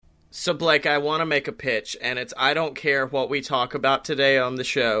So, Blake, I want to make a pitch, and I don't care what we talk about today on the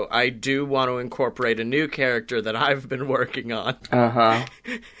show. I do want to incorporate a new character that I've been working on. Uh-huh.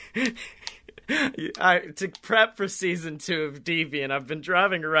 To prep for season 2 of Deviant, I've been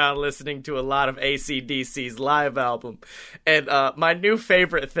driving around listening to a lot of AC/DC's live album, and my new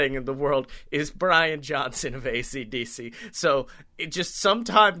favorite thing in the world is Brian Johnson of AC/DC. So, just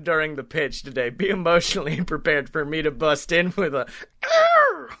sometime during the pitch today, be emotionally prepared for me to bust in with a,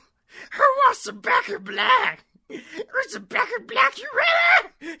 who wants some Back in Black? Who's some Back in Black? You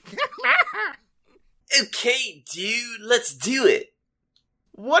ready? Okay, dude, let's do it.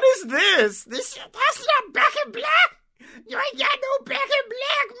 What is this? That's not Back in Black. You ain't got no Back in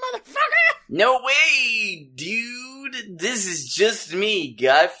Black, motherfucker. No way, dude. This is just me,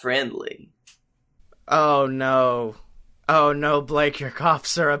 Guy Friendly. Oh no. Oh no, Blake, your cough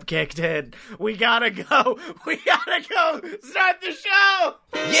syrup kicked in. We gotta go. We gotta go. Start the show.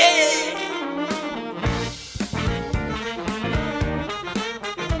 Yeah!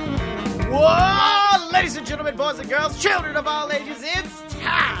 Whoa! Ladies and gentlemen, boys and girls, children of all ages, it's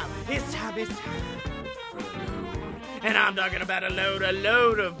time. It's time for a load. And I'm talking about a load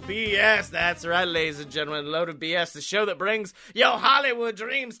of BS. That's right, ladies and gentlemen, a load of BS, the show that brings your Hollywood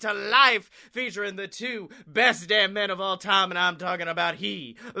dreams to life, featuring the two best damn men of all time, and I'm talking about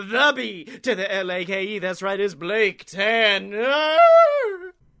he, the B to the L-A-K-E. That's right, it's Blake Tanner.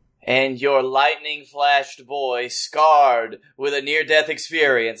 And your lightning-flashed boy, scarred with a near-death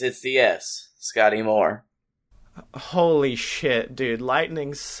experience, it's the S, Scotty Moore. Holy shit, dude.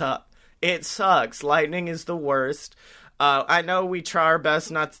 Lightning It sucks. Lightning is the worst. I know we try our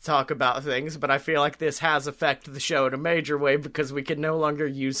best not to talk about things, but I feel like this has affected the show in a major way because we can no longer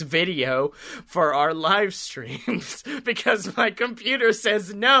use video for our live streams because my computer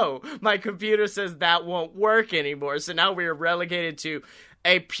says no. My computer says that won't work anymore. So now we're relegated to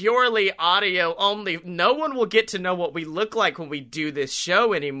a purely audio only. No one will get to know what we look like when we do this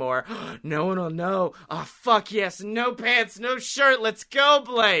show anymore. No one will know. Oh, fuck yes. No pants, no shirt. Let's go,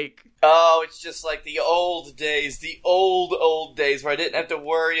 Blake. Oh, it's just like the old days. The old days where I didn't have to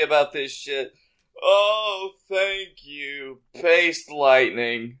worry about this shit. Oh, thank you. Paste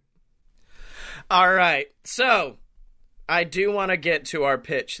lightning. All right. So, I do want to get to our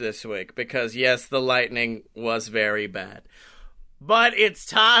pitch this week because, yes, the lightning was very bad. But it's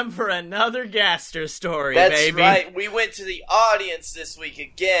time for another Gaster story, baby. That's right. We went to the audience this week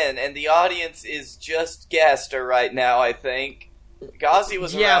again, and the audience is just Gaster right now, I think. Ghazi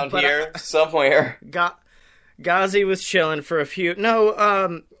was around here somewhere. Ghazi was chilling for a few...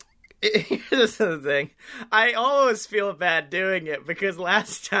 No, here's the thing. I always feel bad doing it, because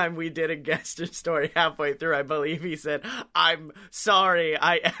last time we did a Gaster story halfway through, I believe he said, I'm sorry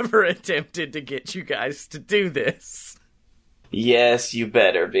I ever attempted to get you guys to do this. Yes, you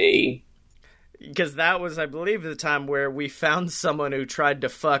better be. Because that was, I believe, the time where we found someone who tried to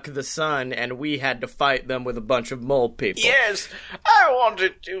fuck the sun, and we had to fight them with a bunch of mole people. Yes, I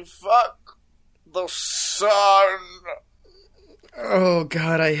wanted to fuck the sun. Oh,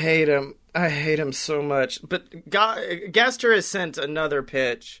 God, I hate him. I hate him so much. But Gaster has sent another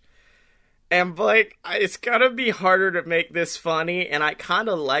pitch. And, Blake, it's gonna be harder to make this funny, and I kind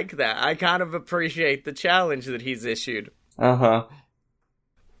of like that. I kind of appreciate the challenge that he's issued. Uh-huh.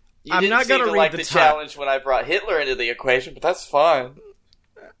 I'm not gonna read like the the challenge when I brought Hitler into the equation, but that's fine.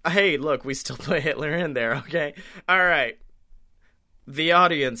 Hey, look, we still put Hitler in there, okay? Alright. The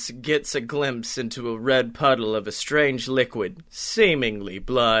audience gets a glimpse into a red puddle of a strange liquid, seemingly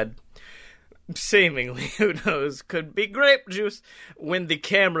blood. Seemingly, who knows, could be grape juice. When the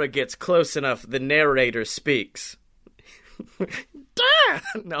camera gets close enough, the narrator speaks.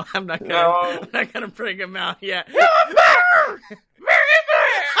 No, I'm not gonna bring him out yet.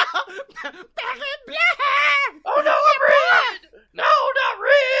 Back in black! Oh no, I'm red! No, not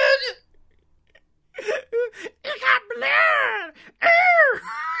red! It got blood!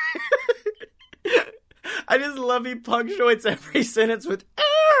 I just love he punctuates every sentence with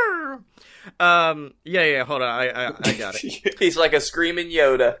yeah, hold on, I got it. He's like a screaming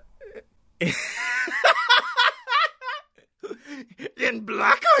Yoda. In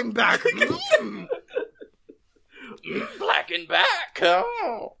black, I'm back. Black and back.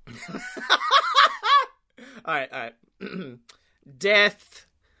 Oh. Alright. Death,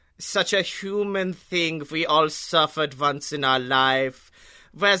 such a human thing we all suffered once in our life.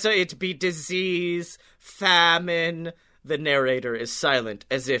 Whether it be disease, famine. The narrator is silent,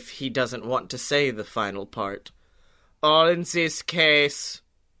 as if he doesn't want to say the final part. All in this case,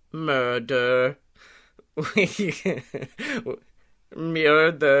 murder.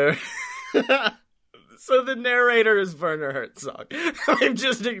 Murder. So the narrator is Werner Herzog. I've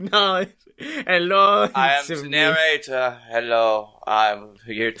just acknowledged. Hello, I am the narrator. Hello, I'm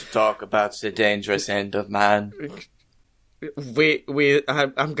here to talk about the dangerous end of man.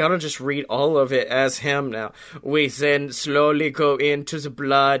 I'm gonna just read all of it as him now. We then slowly go into the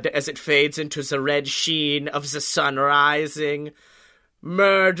blood as it fades into the red sheen of the sun rising.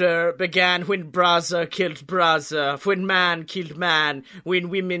 Murder began when brother killed brother, when man killed man, when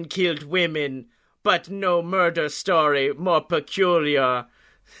women killed women. But no murder story more peculiar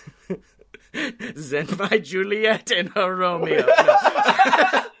than my Juliet and her Romeo.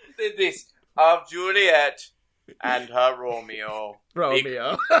 No. This of Juliet and her Romeo.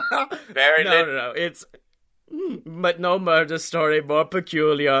 Romeo. Very No. It's... But no murder story more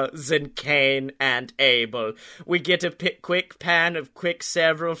peculiar than Cain and Abel. We get a quick pan of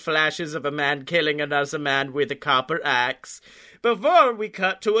several flashes of a man killing another man with a copper axe. Before we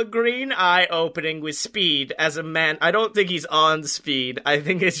cut to a green eye opening with speed as a man... I don't think he's on speed. I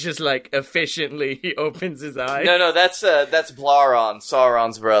think it's just, like, efficiently he opens his eye. No, that's Blauron,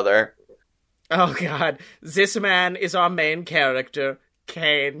 Sauron's brother. Oh, God. This man is our main character,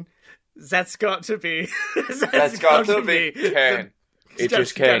 Cain. That's got to be... That's got to be Cain. It's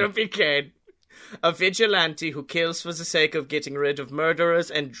just Cain. Gotta be Cain. A vigilante who kills for the sake of getting rid of murderers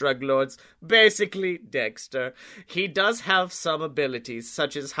and drug lords. Basically, Dexter. He does have some abilities,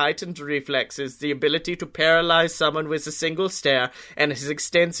 such as heightened reflexes, the ability to paralyze someone with a single stare, and his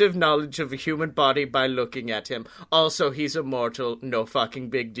extensive knowledge of the human body by looking at him. Also, he's immortal. No fucking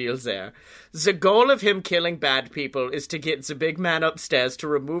big deals there. The goal of him killing bad people is to get the big man upstairs to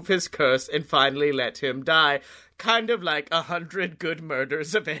remove his curse and finally let him die. Kind of like 100 good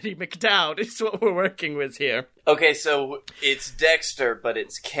murders of Eddie McDowd is what we're working with here. Okay, so it's Dexter, but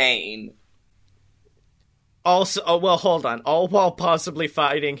it's Cain. Also, well, hold on. All while possibly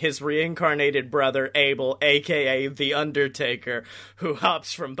fighting his reincarnated brother, Abel, a.k.a. The Undertaker, who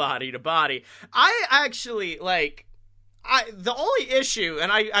hops from body to body. I actually, the only issue,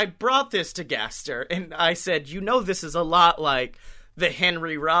 and I brought this to Gaster, and I said, this is a lot like the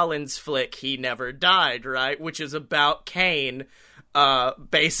Henry Rollins flick He Never Died, right? Which is about Cain,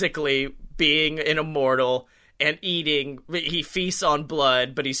 basically being an immortal and eating. He feasts on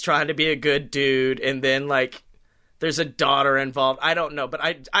blood, but he's trying to be a good dude, and then, there's a daughter involved. I don't know, but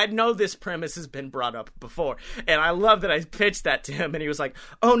I know this premise has been brought up before, and I love that I pitched that to him, and he was like,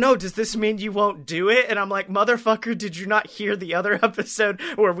 oh no, does this mean you won't do it? And I'm like, motherfucker, did you not hear the other episode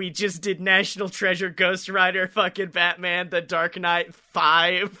where we just did National Treasure, Ghost Rider, fucking Batman, The Dark Knight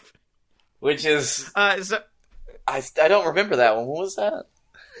 5? Which is... I don't remember that one. What was that?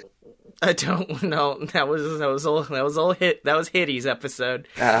 I don't know. That was Hitty's episode.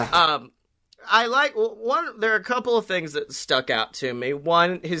 There are a couple of things that stuck out to me.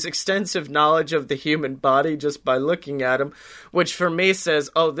 One, his extensive knowledge of the human body just by looking at him, which for me says,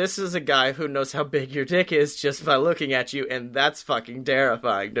 oh, this is a guy who knows how big your dick is just by looking at you, and that's fucking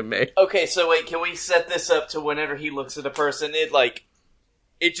terrifying to me. Okay, so wait, can we set this up to whenever he looks at a person,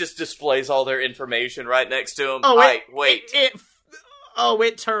 it just displays all their information right next to him? It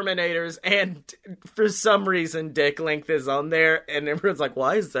Terminators, and for some reason Dick length is on there, and everyone's like,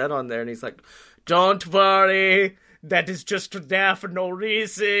 why is that on there? And he's like, don't worry, that is just there for no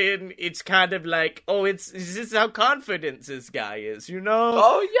reason. It's kind of like, this is how confident this guy is,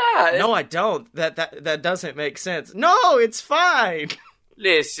 Oh, yeah. No, I don't. That doesn't make sense. No, it's fine.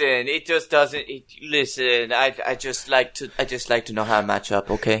 Listen, it just doesn't, listen, I just like to know how to match up,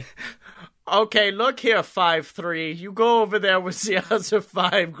 okay? Okay, look here, 5-3. You go over there with the other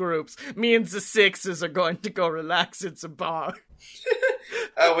 5 groups. Me and the 6s are going to go relax at the bar.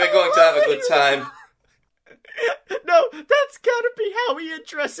 We're going to have a good time. No, that's gotta be how he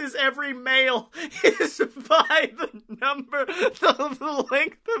addresses every male, is by the number, the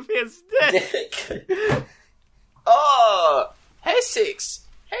length of his dick. Oh, hey 6.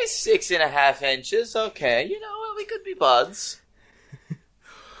 Hey 6.5 inches. Okay, we could be buds.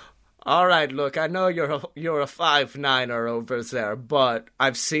 All right, look, I know you're a 5'9" over there, but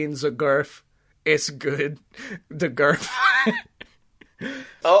I've seen the girth. It's good. The girth.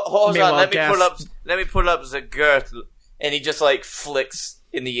 Oh, hold on. Let me pull up the girth. And he just flicks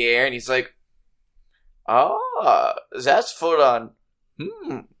in the air, and he's like, that's full on.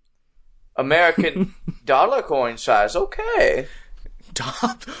 American dollar coin size. Okay.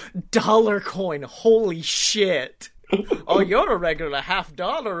 Dollar coin. Holy shit. Oh, you're a regular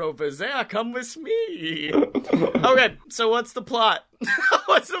 $50 over there. Come with me. Okay, so what's the plot?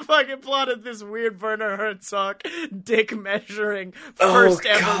 What's the fucking plot of this weird Werner Herzog dick measuring first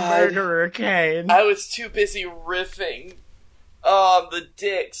ever murderer Cain? I was too busy riffing The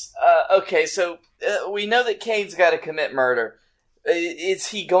dicks. Okay, so we know that Cain's got to commit murder. Is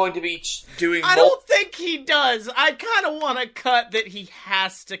he going to be doing... I don't think he does. I kind of want to cut that he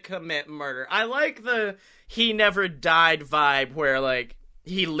has to commit murder. I like the he never died vibe where, like,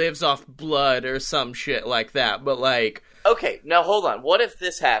 he lives off blood or some shit like that, but, like... Okay, now hold on. What if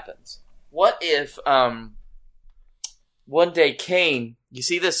this happens? What if, one day Cain... You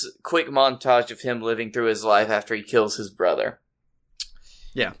see this quick montage of him living through his life after he kills his brother.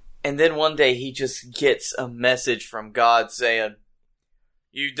 Yeah. And then one day he just gets a message from God saying,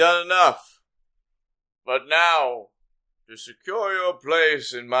 "You've done enough. But now, to secure your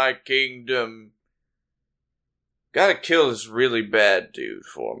place in my kingdom, gotta kill this really bad dude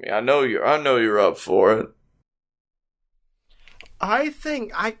for me. I know you're up for it." I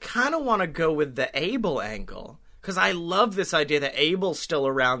think I kind of want to go with the Abel angle. Because I love this idea that Abel's still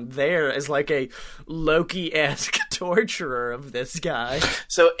around there as like a Loki-esque torturer of this guy.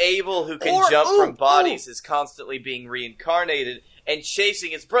 So Abel, who can jump from bodies, is constantly being reincarnated and chasing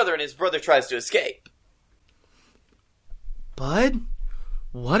his brother, and his brother tries to escape. Bud,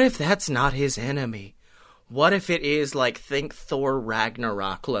 what if that's not his enemy? What if it is like, think Thor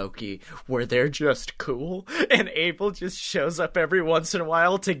Ragnarok Loki, where they're just cool, and Abel just shows up every once in a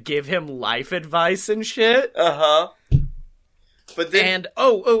while to give him life advice and shit? Uh-huh. But then...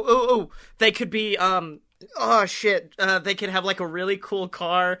 And, they could be, they could have, like, a really cool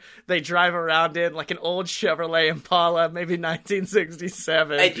car they drive around in, like an old Chevrolet Impala, maybe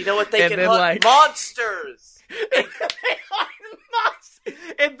 1967. And you know what they can hunt? Like, monsters!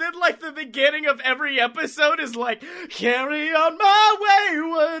 And then, like, the beginning of every episode is like, "Carry on my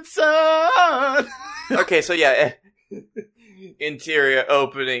wayward son." Okay, so yeah, interior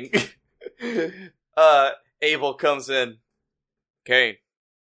opening. Abel comes in. Cain,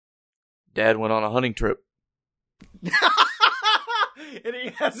 Dad went on a hunting trip. And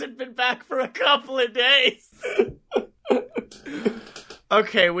he hasn't been back for a couple of days.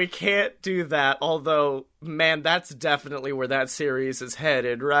 Okay, we can't do that, although, man, that's definitely where that series is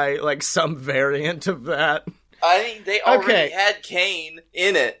headed, right? Like, some variant of that. I mean, they already had Cain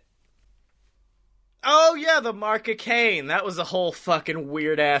in it. Oh, yeah, the Mark of Cain. That was a whole fucking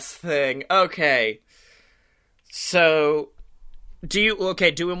weird-ass thing. Okay. So, do we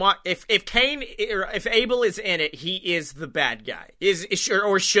want... If Abel is in it, he is the bad guy.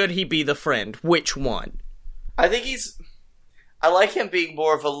 Or should he be the friend? Which one? I think I like him being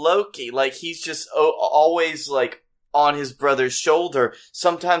more of a Loki. Like, he's just always, like, on his brother's shoulder.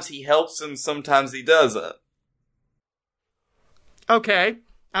 Sometimes he helps him, sometimes he doesn't. Okay.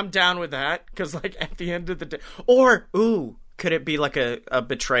 I'm down with that, because, like, at the end of the day... Or, could it be, like, a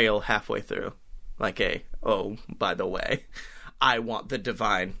betrayal halfway through? Like by the way, I want the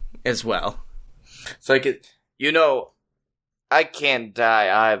divine as well. It's like, I can't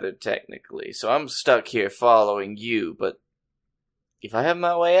die either, technically, so I'm stuck here following you, but... if I have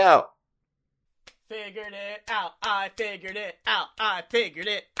my way out. Figured it out. I figured it out. I figured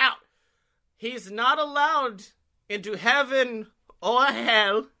it out. He's not allowed into heaven or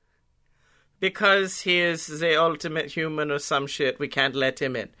hell because he is the ultimate human or some shit. We can't let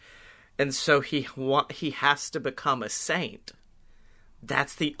him in. And so he has to become a saint.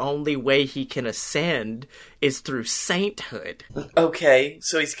 That's the only way he can ascend is through sainthood. Okay,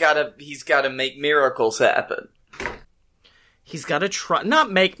 so he's gotta make miracles happen. He's got to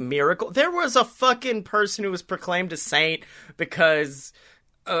not make miracle. There was a fucking person who was proclaimed a saint because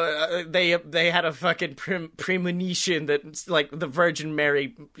they had a fucking premonition that, like, the Virgin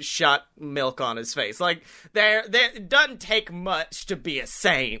Mary shot milk on his face. Like, it doesn't take much to be a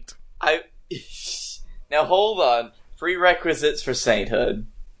saint. Now hold on. Prerequisites for sainthood.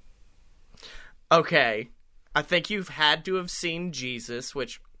 Okay. I think you've had to have seen Jesus,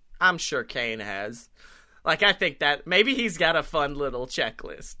 which I'm sure Cain has. Like, I think that maybe he's got a fun little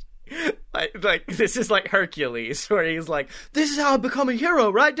checklist. Like this is like Hercules, where he's like, "This is how I become a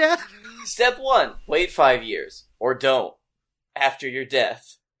hero, right, Dad?" Step 1, wait 5 years. Or don't. After your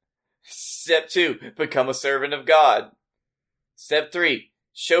death. Step 2, become a servant of God. Step 3,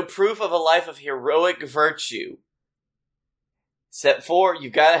 show proof of a life of heroic virtue. Step 4,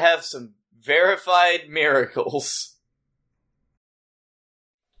 you've got to have some verified miracles.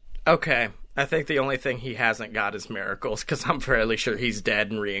 Okay. I think the only thing he hasn't got is miracles, because I'm fairly sure he's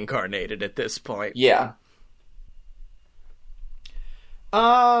dead and reincarnated at this point. Yeah.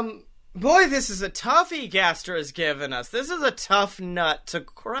 Boy, this is a toughie Gastor has given us. This is a tough nut to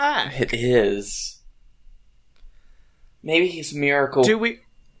crack. It is. Maybe he's miracle. Do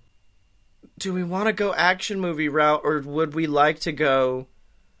we want to go action movie route, or would we like to go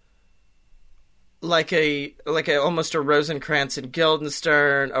like a almost a Rosencrantz and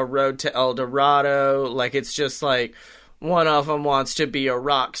Guildenstern, a Road to El Dorado. Like, it's just like one of them wants to be a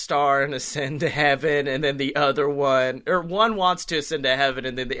rock star and ascend to heaven, and then the other one, or one wants to ascend to heaven,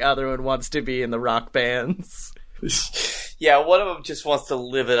 and then the other one wants to be in the rock bands. Yeah, one of them just wants to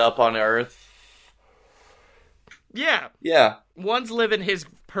live it up on Earth. Yeah. Yeah. One's living his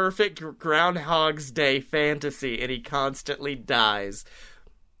perfect Groundhog's Day fantasy, and he constantly dies.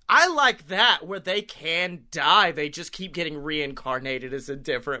 I like that, where they can die. They just keep getting reincarnated as a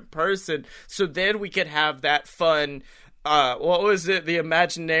different person. So then we could have that fun, what was it? The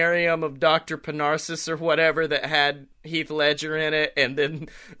Imaginarium of Dr. Panarsis or whatever that had Heath Ledger in it, and then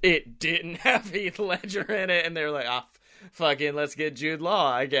it didn't have Heath Ledger in it, and they're like, fucking let's get Jude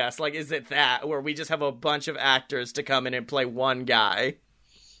Law, I guess. Like, is it that, where we just have a bunch of actors to come in and play one guy?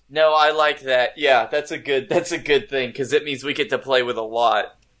 No, I like that. Yeah, that's a good thing, because it means we get to play with a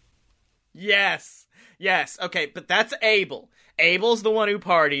lot. Yes. Okay, but that's Abel. Abel's the one who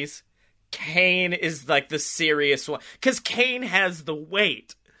parties. Cain is like the serious one, because Cain has the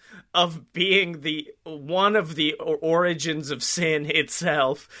weight of being the one of the origins of sin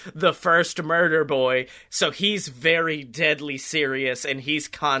itself, the first murder boy. So he's very deadly serious, and he's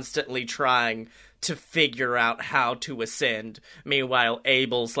constantly trying to figure out how to ascend. Meanwhile,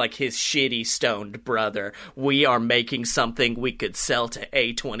 Abel's like his shitty stoned brother. We are making something we could sell to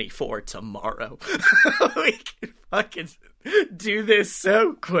A24 tomorrow. We can fucking do this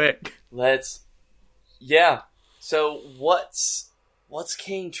so quick. Yeah. So what's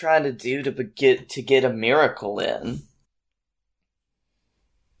Cain trying to do to get a miracle in?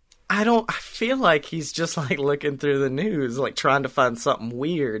 I feel like he's just like looking through the news, like trying to find something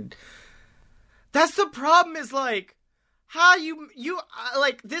weird. That's the problem, is like, how you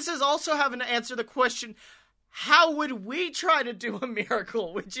like, this is also having to answer the question, how would we try to do a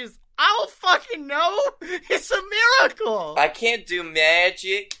miracle? Which is, I don't fucking know. It's a miracle. I can't do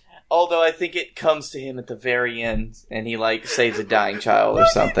magic, although I think it comes to him at the very end, and he, like, saves a dying child or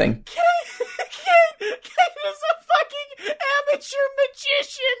something. Cain is a fucking amateur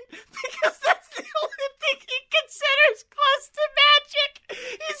magician, because that's the only thing he considers close to magic.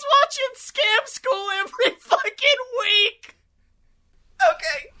 He's watching Scam School every fucking week.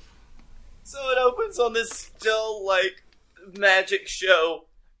 Okay. So it opens on this still, like, magic show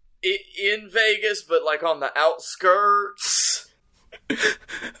in Vegas, but, like, on the outskirts.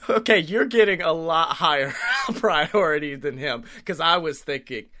 Okay, you're getting a lot higher priority than him, because I was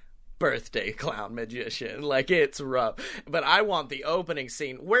thinking birthday clown magician. Like, it's rough. But I want the opening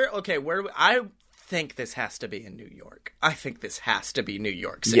scene where I think this has to be in New York. I think this has to be New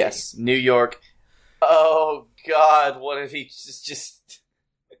York City. Yes, New York. Oh, God, what if he just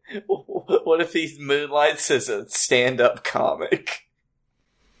what if he moonlights as a stand-up comic?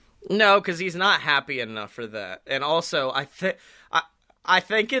 No, because he's not happy enough for that. And also, I think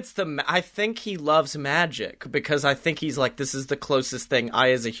he loves magic, because I think he's like, this is the closest thing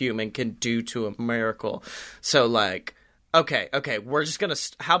I as a human can do to a miracle. So, like, okay, we're just gonna,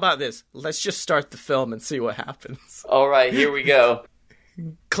 how about this? Let's just start the film and see what happens. Alright, here we go.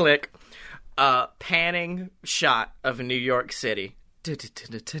 Click. Panning shot of New York City.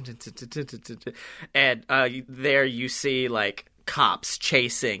 And there you see, like, cops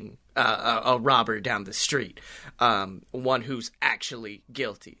chasing a robber down the street, one who's actually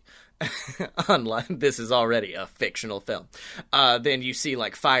guilty. Unlike, this is already a fictional film. Then you see,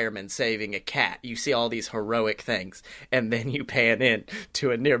 like, firemen saving a cat. You see all these heroic things, and then you pan in to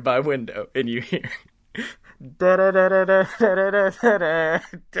a nearby window, and you hear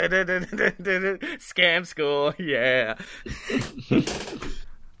Scam School, yeah.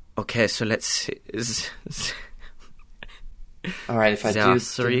 Okay, so let's see. Alright, if I there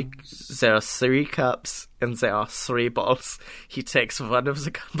are three cups and there are 3 balls. He takes one of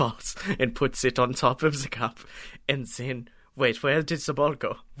the balls and puts it on top of the cup, and then, wait, where did the ball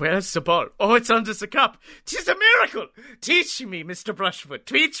go? Where's the ball? Oh, it's under the cup. 'Tis a miracle. Teach me, Mr. Brushwood.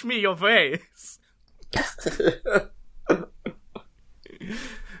 Teach me your ways.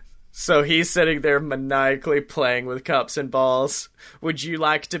 So he's sitting there maniacally playing with cups and balls. Would you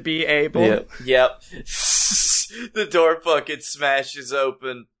like to be Abel? Yep. The door fucking smashes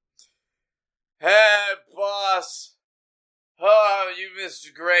open. Hey, boss. Oh, you missed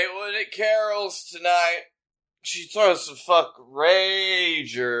a great one at Carol's tonight. She throws some fuck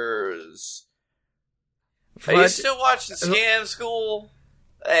ragers. Are you still watching Scam School?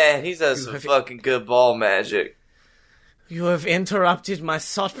 Man, he does some fucking good ball magic. You have interrupted my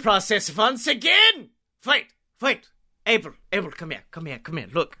thought process once again! Wait! Abel, come here.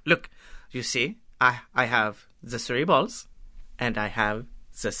 Look. You see, I have the 3 balls, and I have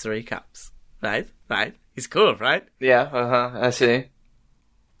the 3 cups. right? Right? He's cool, right? Yeah, I see.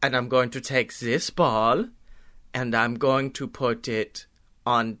 And I'm going to take this ball, and I'm going to put it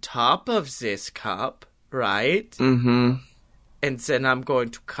on top of this cup, right? Mm-hmm. And then I'm going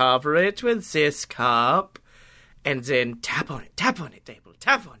to cover it with this cup, and then tap on it, Abel,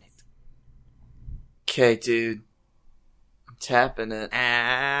 tap on it. Okay, dude. I'm tapping it.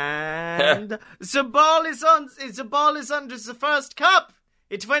 And the ball is under the first cup.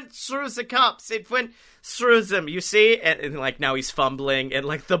 It went through the cups. It went through them. You see, and like now he's fumbling, and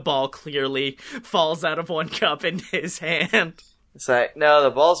like the ball clearly falls out of one cup into his hand. It's like, no,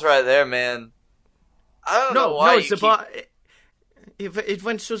 the ball's right there, man. I don't know why you keep... ball. It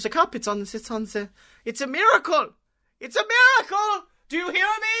went through the cup. It's on the. It's a miracle. It's a miracle. Do you hear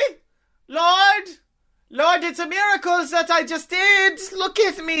me, Lord? It's a miracle that I just did. Look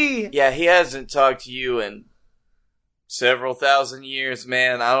at me. Yeah, he hasn't talked to you in several thousand years,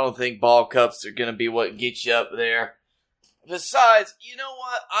 man. I don't think ball cups are gonna be what gets you up there. Besides, you know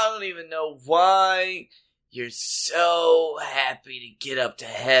what? I don't even know why you're so happy to get up to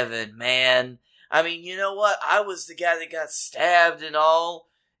heaven, man. I mean, you know what? I was the guy that got stabbed and all,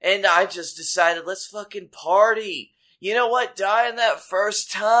 and I just decided, let's fucking party. You know what? Dying that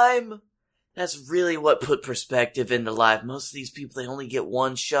first time? That's really what put perspective into life. Most of these people, they only get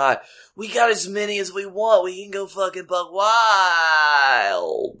one shot. We got as many as we want. We can go fucking buck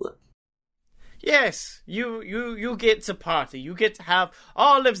wild. Yes, you get to party. You get to have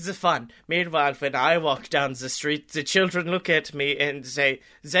all of the fun. Meanwhile, when I walk down the street, the children look at me and they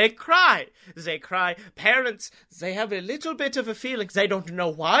cry. They cry. Parents, they have a little bit of a feeling. They don't know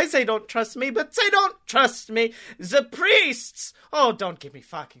why they don't trust me, but they don't trust me. The priests, oh, don't get me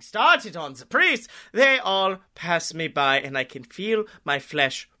fucking started on the priests. They all pass me by and I can feel my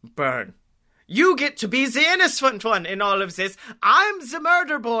flesh burn. You get to be the innocent one in all of this. I'm the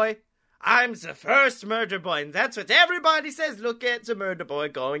murder boy. I'm the first murder boy, and that's what everybody says. Look at the murder boy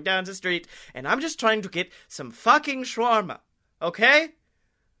going down the street, and I'm just trying to get some fucking shawarma, okay?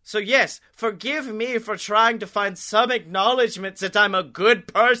 So yes, forgive me for trying to find some acknowledgement that I'm a good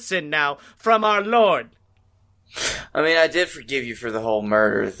person now from our Lord. I mean, I did forgive you for the whole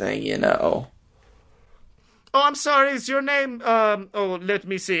murder thing, you know. Oh, I'm sorry, is your name, let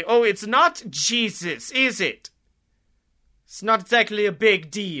me see. Oh, it's not Jesus, is it? It's not exactly a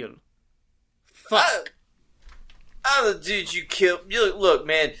big deal. Fuck. I'm the dude you killed. Look,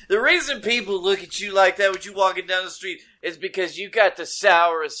 man, the reason people look at you like that when you walking down the street is because you got the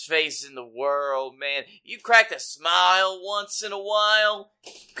sourest face in the world, man. You cracked a smile once in a while.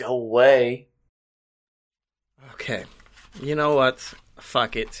 Go away. Okay. You know what?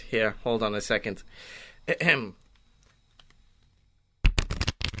 Fuck it. Here, hold on a second. Ahem.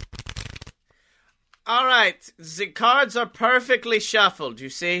 Alright, the cards are perfectly shuffled, you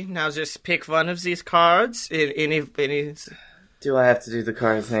see? Now just pick one of these cards. Any... Do I have to do the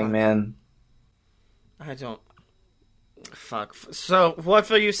card thing, man? I don't... Fuck. So, what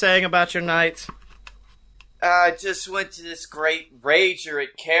were you saying about your night? I just went to this great rager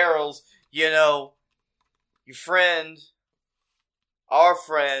at Carol's. You know, your friend, our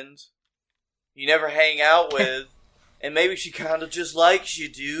friend, you never hang out with, and maybe she kind of just likes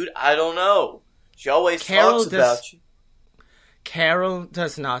you, dude. I don't know. She always talks about you. Carol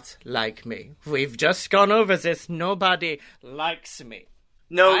does not like me. We've just gone over this. Nobody likes me.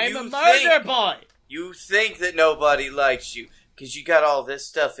 No, I'm a murder boy. You think that nobody likes you because you got all this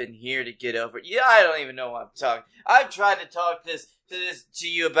stuff in here to get over. Yeah, I don't even know what I'm talking. I've tried to talk to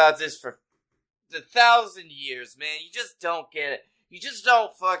you about this for 1,000 years, man. You just don't get it. You just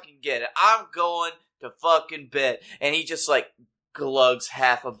don't fucking get it. I'm going to fucking bed, and he just like glugs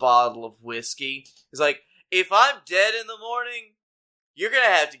half a bottle of whiskey. He's like, if I'm dead in the morning, you're gonna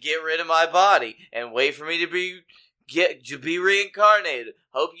have to get rid of my body and wait for me to be reincarnated.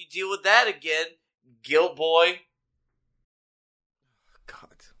 Hope you deal with that again, guilt boy.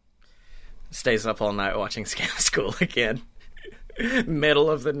 God. Stays up all night watching Scam School again.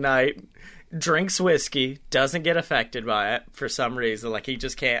 Middle of the night. Drinks whiskey, doesn't get affected by it for some reason. Like, he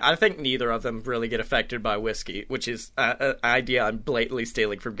just can't. I think neither of them really get affected by whiskey, which is an idea I'm blatantly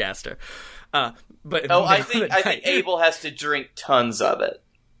stealing from Gaster. But I think Abel has to drink tons of it.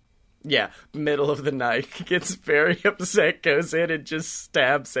 Yeah, middle of the night, gets very upset, goes in and just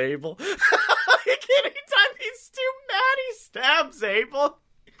stabs Abel. Anytime he's too mad, he stabs Abel.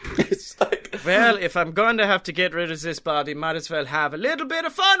 It's like, well, if I'm going to have to get rid of this body, might as well have a little bit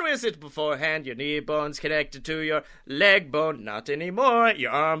of fun with it beforehand. Your knee bone's connected to your leg bone, not anymore. Your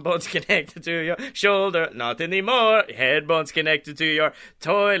arm bone's connected to your shoulder, not anymore. Your head bone's connected to your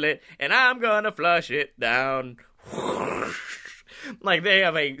toilet, and I'm gonna flush it down. Like, they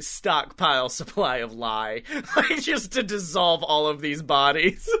have a stockpile supply of lye. Like, just to dissolve all of these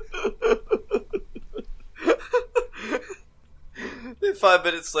bodies. Then 5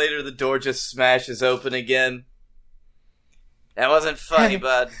 minutes later, the door just smashes open again. That wasn't funny,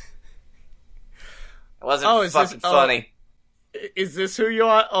 bud. It wasn't fucking funny. Is this who you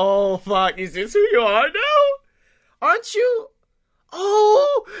are? Oh, fuck. Is this who you are now? Aren't you?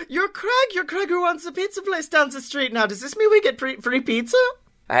 Oh, you're Craig. You're Craig who runs the pizza place down the street now. Does this mean we get free pizza?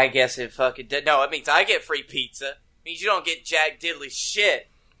 I guess it fucking did. No, it means I get free pizza. It means you don't get jack diddly shit.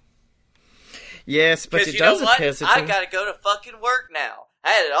 Yes, but it does appear to... I gotta go to fucking work now.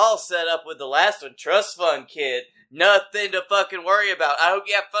 I had it all set up with the last one. Trust fund, kid. Nothing to fucking worry about. I hope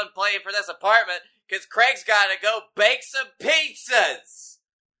you have fun playing for this apartment, because Craig's gotta go bake some pizzas.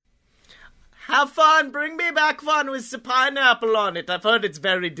 Have fun. Bring me back fun with the pineapple on it. I've heard it's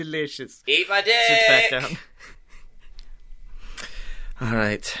very delicious. Eat my dick. Sit back down. All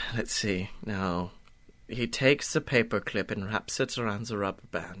right, let's see. Now, he takes the paper clip and wraps it around the rubber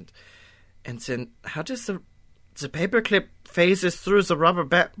band. And then, how does the paper clip phases through the rubber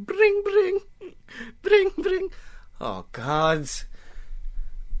band? Bring, bring, bring, bring. Oh, God.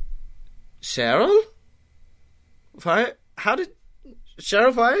 Cheryl?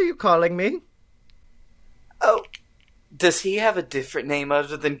 Cheryl, why are you calling me? Oh, does he have a different name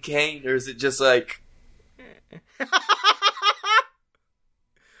other than Kane, or is it just like...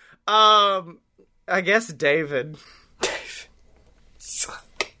 I guess David.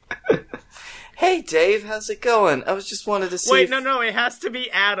 Hey, Dave, how's it going? I was just wanted to see. Wait, no, it has to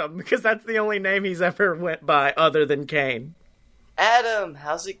be Adam, because that's the only name he's ever went by other than Kane. Adam,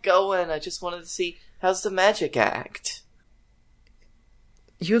 how's it going? I just wanted to see, how's the magic act?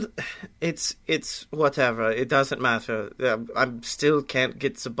 It's whatever. It doesn't matter. I still can't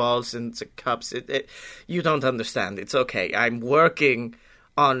get the balls in the cups. You don't understand. It's okay. I'm working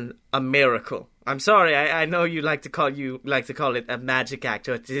on a miracle. I'm sorry. I know you like to call it a magic act,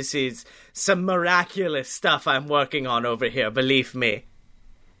 but this is some miraculous stuff I'm working on over here. Believe me.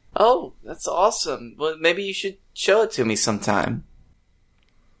 Oh, that's awesome. Well, maybe you should show it to me sometime.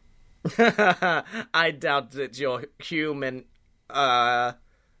 I doubt that your human,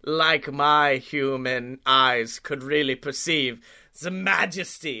 like my human eyes could really perceive the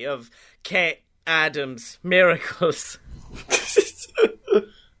majesty of Kate Adams' miracles.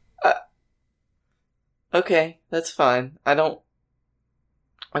 Okay, that's fine.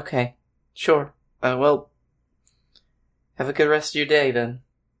 Okay, sure. Well, have a good rest of your day, then.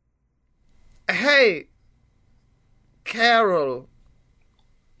 Hey, Carol.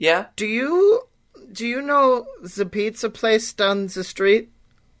 Yeah? Do you know the pizza place down the street?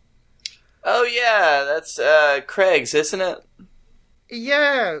 Oh, yeah, that's, Craig's, isn't it?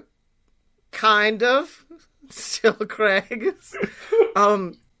 Yeah, kind of. Still Craig's.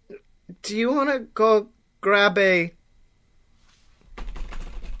 Do you want to go grab a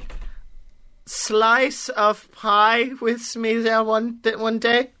slice of pie with me there one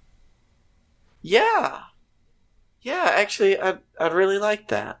day? Yeah. Yeah, actually, I'd really like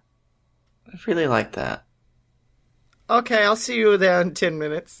that. I'd really like that. Okay, I'll see you there in 10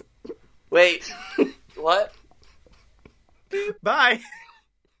 minutes. Wait, what? Bye.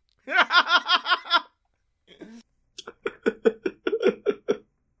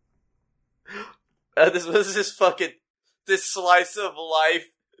 This was this slice of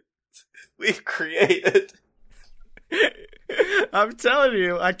life we've created. I'm telling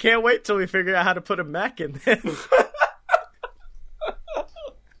you, I can't wait till we figure out how to put a Mac in there.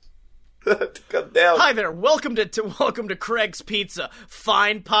 Come down. Hi there, welcome to Craig's Pizza.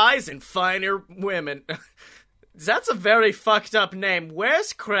 Fine pies and finer women. That's a very fucked up name.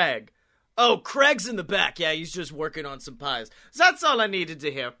 Where's Craig? Oh, Craig's in the back. Yeah, he's just working on some pies. That's all I needed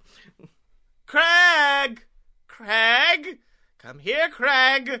to hear. Craig! Craig! Come here,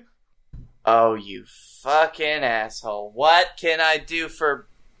 Craig! Oh, you fucking asshole. What can I do for...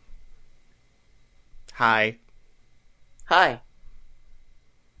 Hi. Hi.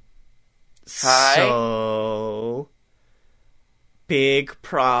 Hi. So... Big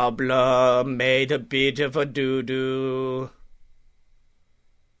problem. Made a bit of a doo-doo.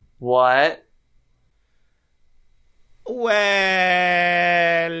 What?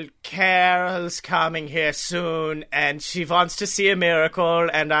 Well, Carol's coming here soon, and she wants to see a miracle,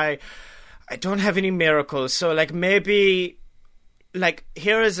 and I don't have any miracles, so, like, maybe, like,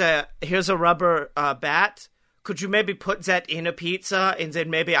 here's a rubber bat. Could you maybe put that in a pizza, and then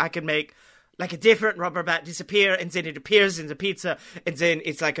maybe I can make, like, a different rubber bat disappear, and then it appears in the pizza, and then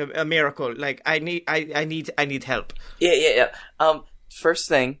it's like a miracle. Like, I need help. Yeah. First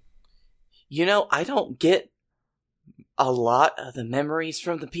thing, I don't get a lot of the memories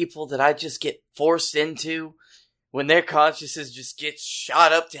from the people that I just get forced into when their consciousness just gets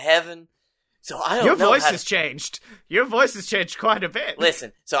shot up to heaven. So I don't know. Your voice has changed. Your voice has changed quite a bit.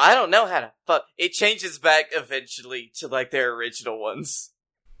 Listen, so I don't know how to fuck. It changes back eventually to like their original ones.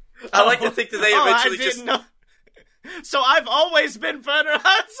 I like to think that they eventually I didn't know. So I've always been Werner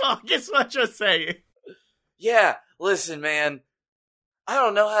Herzog, is what you're saying. Yeah, listen, man. I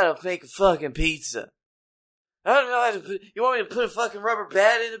don't know how to make a fucking pizza. I don't know how to you want me to put a fucking rubber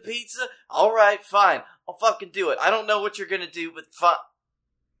bat in a pizza? Alright, fine. I'll fucking do it. I don't know what you're gonna do, but fine.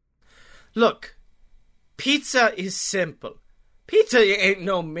 Look, pizza is simple. Pizza ain't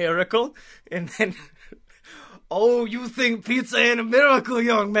no miracle. And then, oh, you think pizza ain't a miracle,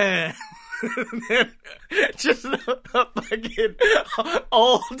 young man? Just a fucking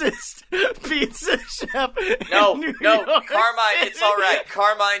oldest pizza chef. No, in New no, York Carmine, City. it's alright.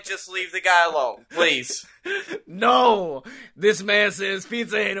 Carmine, just leave the guy alone, please. No, this man says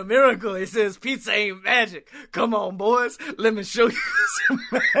pizza ain't a miracle. He says pizza ain't magic. Come on, boys, let me show you some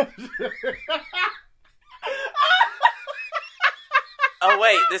magic. Oh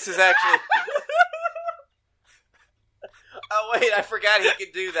wait, this is actually. Oh wait, I forgot he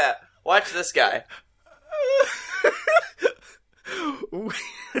could do that. Watch this guy.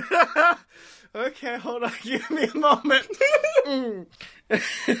 Okay, hold on. Give me a moment.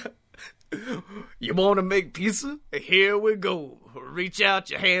 You want to make pizza? Here we go. Reach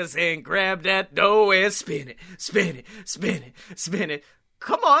out your hands and grab that dough and spin it. Spin it. Spin it. Spin it.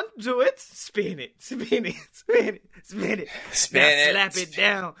 Come on, do it. Spin it. Spin it. Spin it. Spin it. Spin now it. slap it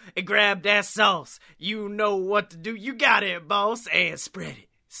down and grab that sauce. You know what to do. You got it, boss. And spread it.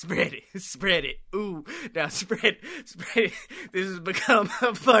 Spread it, spread it. Ooh, now spread it. This has become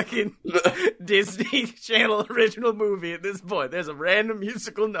a fucking Disney Channel original movie at this point. There's a random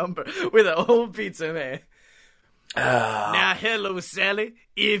musical number with an old pizza man. Now, hello, Sally,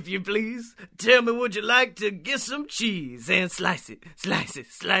 if you please. Tell me, would you like to get some cheese and slice it,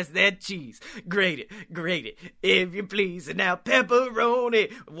 slice that cheese. Grate it, if you please. And now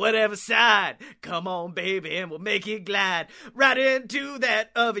pepperoni, whatever side. Come on, baby, and we'll make it glide right into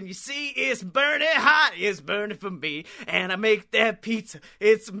that oven. You see, it's burning hot, it's burning for me, and I make that pizza.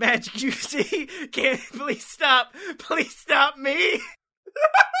 It's magic, you see. Can't please stop me.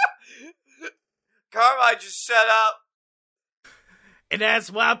 Carmine, just shut up. And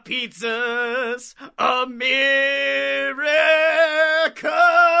that's why pizza's a miracle.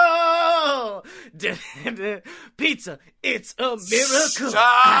 Pizza, it's a miracle.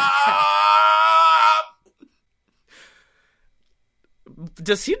 Stop!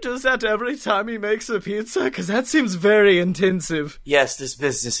 Does he do that every time he makes a pizza? Because that seems very intensive. Yes, this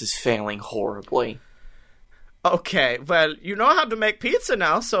business is failing horribly. Okay, well, you know how to make pizza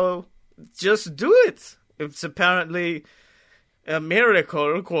now, so just do it. It's apparently a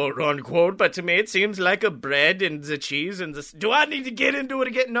miracle, quote unquote, but to me it seems like a bread and the cheese and the... Do I need to get into it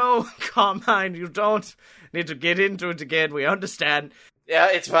again? No, Carmine, you don't need to get into it again. We understand. Yeah,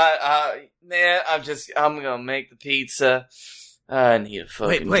 it's fine. Man, I'm gonna make the pizza. I need a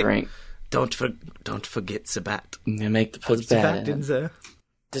fucking drink. Don't forget the bat. I'm gonna make put the bat in there.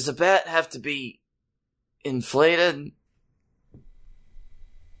 Does a bat have to be inflated?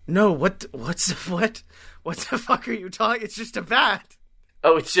 No, what the fuck are you talking? It's just a bat.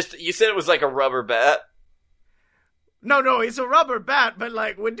 Oh, it's just, you said it was like a rubber bat. No, it's a rubber bat, but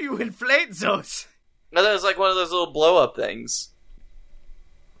like, when do you inflate those? No, that was like one of those little blow-up things.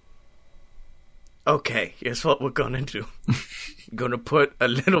 Okay, here's what we're gonna do. Gonna put a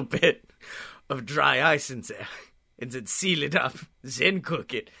little bit of dry ice in there, and then seal it up, then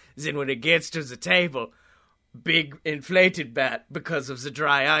cook it. Then when it gets to the table, big inflated bat because of the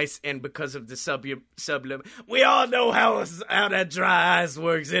dry ice and because of the sublim. We all know how that dry ice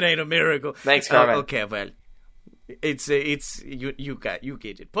works. It ain't a miracle. Thanks, Carmen. Okay, well, it's you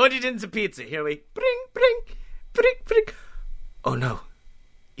get it. Put it in the pizza. Here we bring. Oh no,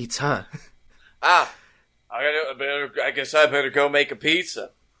 it's her. I guess I better go make a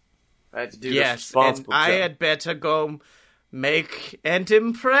pizza. I had to do this responsible and job. I had better go make an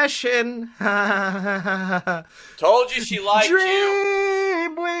impression. Told you she liked you.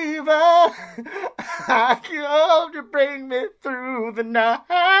 Dreamweaver, I come to bring me through the night.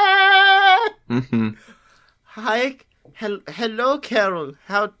 Mm-hmm. Hi, hello, Carol.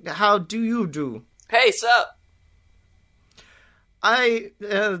 How do you do? Hey, sup?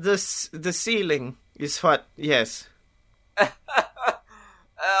 The ceiling is what? Yes.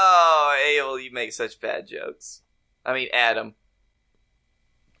 Oh, Abel, you make such bad jokes. I mean, Adam.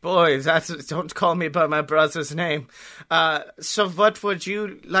 Boy, don't call me by my brother's name. So what would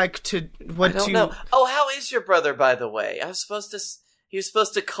you like to, I don't know. Oh, how is your brother, by the way? He was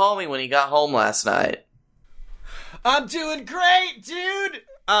supposed to call me when he got home last night. I'm doing great, dude!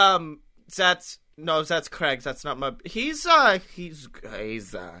 That's Craig, that's not my, he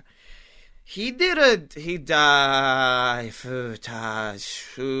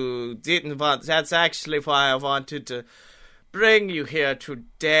didn't want, that's actually why I wanted to bring you here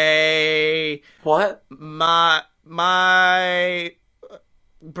today. What? My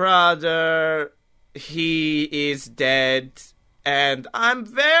brother, he is dead, and I'm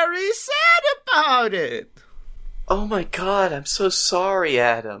very sad about it. Oh my god, I'm so sorry,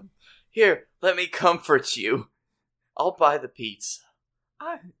 Adam. Here, let me comfort you. I'll buy the pizza.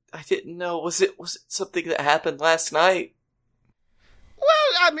 I didn't know. Was it something that happened last night?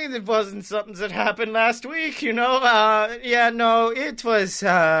 Well, I mean, it wasn't something that happened last week, it was,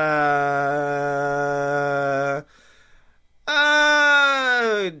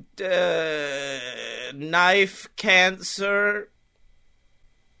 knife cancer.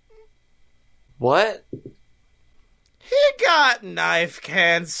 What? He got knife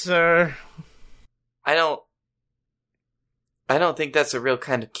cancer. I don't think that's a real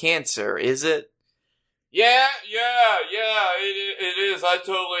kind of cancer, is it? Yeah, it is. I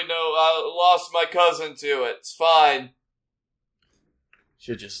totally know. I lost my cousin to it. It's fine.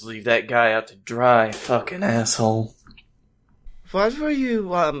 Should just leave that guy out to dry, fucking asshole. What were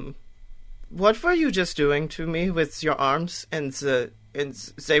you just doing to me with your arms and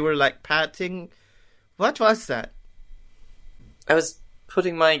they were like patting? What was that? I was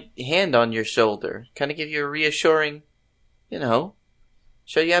putting my hand on your shoulder, kind of give you a reassuring, show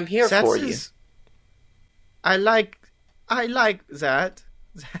you I'm here for you. I like that.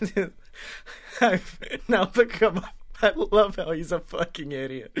 I've now become. I love how he's a fucking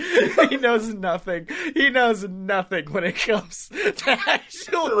idiot. He knows nothing. He knows nothing when it comes to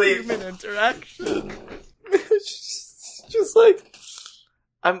actual human interaction. Just like,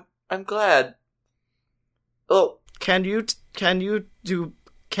 I'm glad. Oh, can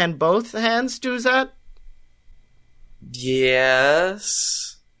both hands do that?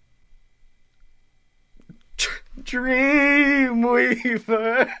 Yes. Dreamweaver.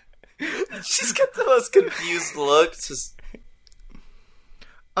 She's got the most confused look.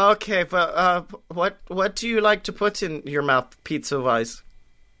 Okay, but what do you like to put in your mouth, pizza-wise?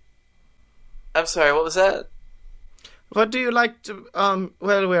 I'm sorry, what was that? What do you like to? Well,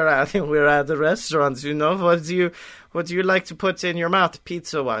 we're at the restaurants, What do you like to put in your mouth,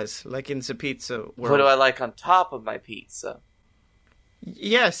 pizza-wise, like in the pizza world? What do I like on top of my pizza?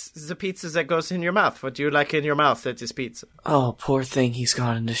 Yes, the pizza that goes in your mouth. What do you like in your mouth that is pizza? Oh, poor thing, he's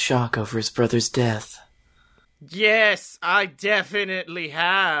gone into shock over his brother's death. Yes, I definitely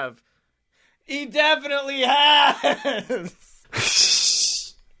have. He definitely has!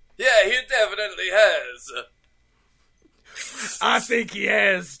 Yeah, he definitely has. I think he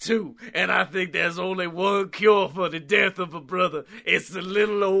has, too. And I think there's only one cure for the death of a brother. It's the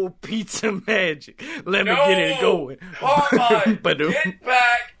little old pizza magic. Let me get it going. Carmine, get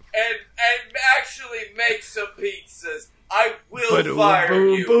back and actually make some pizzas. I will fire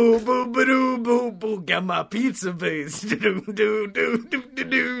you. Boo. Got my pizza base.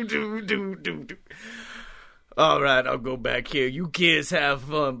 Alright, I'll go back here. You kids have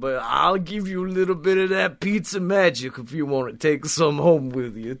fun, but I'll give you a little bit of that pizza magic if you want to take some home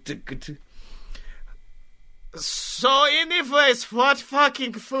with you. So, anyways, what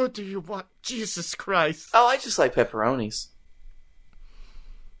fucking food do you want? Jesus Christ. Oh, I just like pepperonis.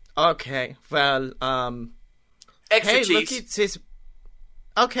 Okay, well, extra cheese. Look at this.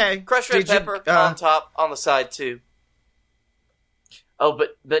 Okay. Crushed red pepper on top, on the side, too. Oh,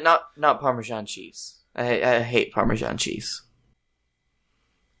 but not Parmesan cheese. I hate Parmesan cheese.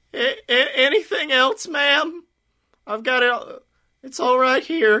 Anything else, ma'am? I've got it. It's all right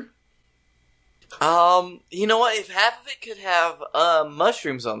here. You know what? If half of it could have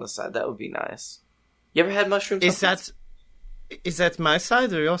mushrooms on the side, that would be nice. You ever had mushrooms? Is that my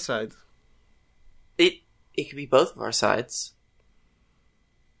side or your side? It could be both of our sides.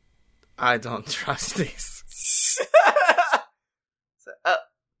 I don't trust this.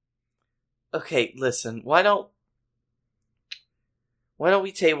 Okay, listen. Why don't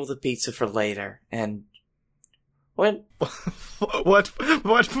we table the pizza for later? And when what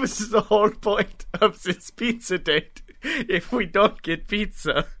was the whole point of this pizza date if we don't get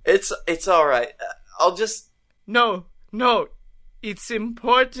pizza? It's all right. I'll just no. It's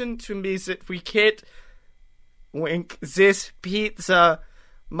important to me that we get wink this pizza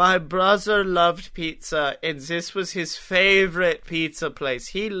My brother loved pizza, and this was his favorite pizza place.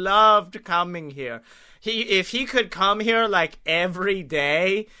 He loved coming here. If he could come here like every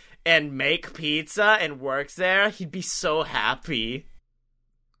day and make pizza and work there, he'd be so happy.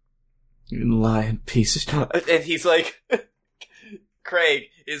 You lying piece of shit. And he's like, Craig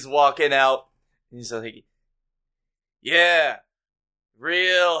is walking out, and he's like, yeah,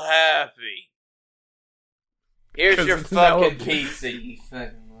 real happy. Here's your fucking pizza, you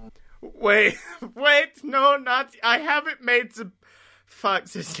fucking... Wait, no, not... I haven't made some... Fuck,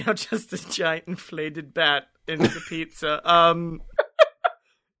 there's now just a giant inflated bat in the pizza. Oh,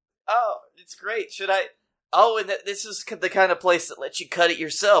 it's great. Should I... Oh, and this is the kind of place that lets you cut it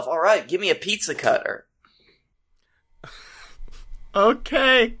yourself. Alright, give me a pizza cutter.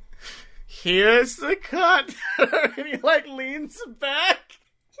 Okay. Here's the cut. And he, like, leans back.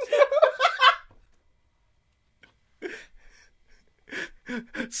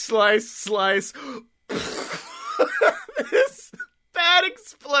 Slice. This bat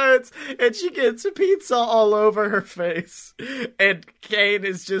explodes, and she gets pizza all over her face. And Kane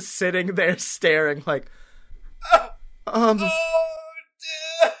is just sitting there staring like, Oh,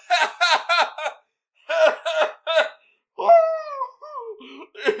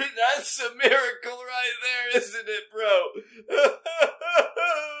 that's a miracle right there, isn't it, bro?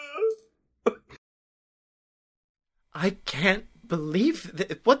 I can't believe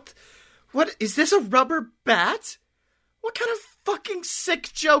that. What is this, a rubber bat? What kind of fucking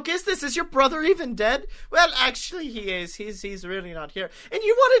sick joke is this? Is your brother even dead? Well, actually he is. He's really not here. And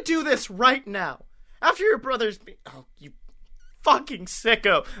you want to do this right now? After your brother's oh, you fucking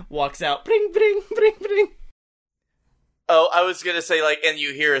sicko. Walks out. Bring, bring, bring, bring. Oh, I was gonna say, like, and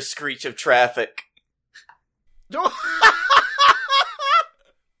you hear a screech of traffic. And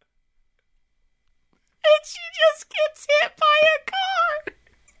she just gets hit by a car.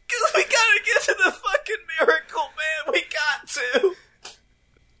 Because we gotta get to the fucking miracle, man. We got to.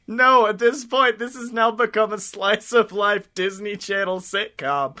 No, at this point, this has now become a slice of life Disney Channel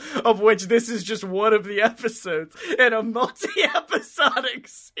sitcom, of which this is just one of the episodes in a multi-episodic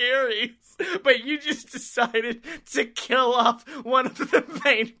series. But you just decided to kill off one of the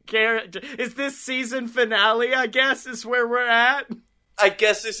main characters. Is this season finale, I guess, is where we're at? I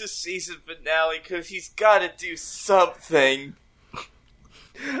guess this is season finale, because he's gotta do something.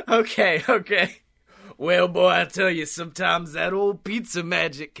 Okay. Well, boy, I tell you, sometimes that old pizza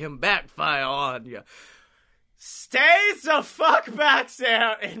magic can backfire on you. Stay the fuck back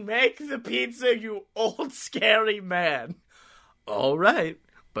there and make the pizza, you old scary man. All right,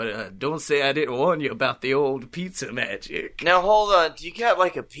 but don't say I didn't warn you about the old pizza magic. Now, hold on. Do you got,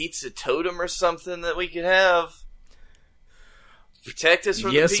 like, a pizza totem or something that we could have? Protect us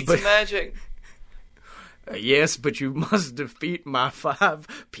from the pizza magic? Yes, but you must defeat my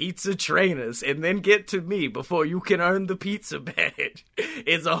 5 pizza trainers and then get to me before you can earn the pizza badge.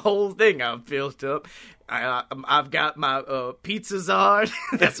 It's a whole thing I've built up. I've got my Pizza Zard.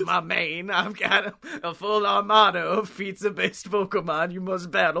 That's my main. I've got a full armada of pizza-based Pokemon you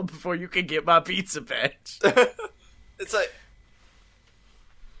must battle before you can get my pizza badge. It's like,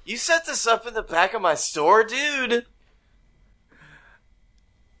 you set this up in the back of my store, dude.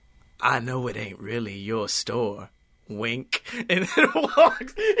 I know it ain't really your store. Wink. And then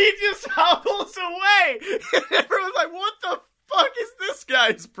walks. He just hobbles away. And everyone's like, what the fuck is this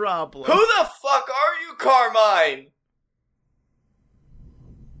guy's problem? Who the fuck are you, Carmine?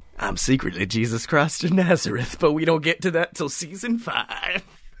 I'm secretly Jesus Christ of Nazareth, but we don't get to that till season 5.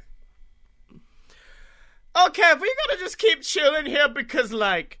 Okay, we gotta just keep chilling here because,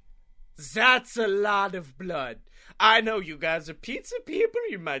 like, that's a lot of blood. I know you guys are pizza people.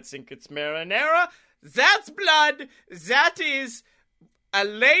 You might think it's marinara. That's blood. That is a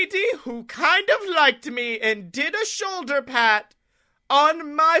lady who kind of liked me and did a shoulder pat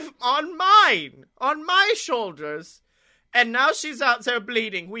on my shoulders. And now she's out there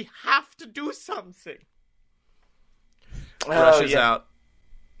bleeding. We have to do something. Rushes out.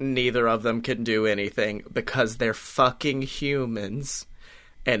 Neither of them can do anything because they're fucking humans.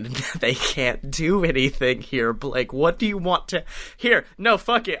 And they can't do anything here, Blake. What do you want to... Here, no,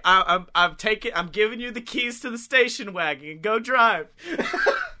 fuck it. I'm giving you the keys to the station wagon. Go drive.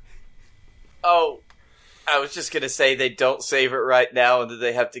 Oh, I was just gonna say they don't save it right now and that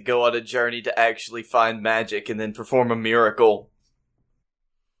they have to go on a journey to actually find magic and then perform a miracle.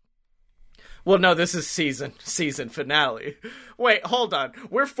 Well, no, this is season finale. Wait, hold on.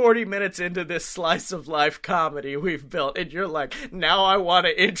 We're 40 minutes into this slice of life comedy we've built, and you're like, now I want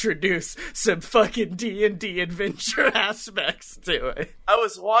to introduce some fucking D&D adventure aspects to it. I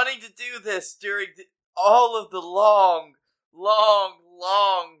was wanting to do this during all of the long, long,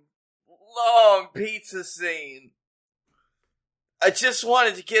 long, long pizza scene. I just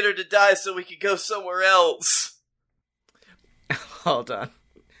wanted to get her to die so we could go somewhere else. Hold on.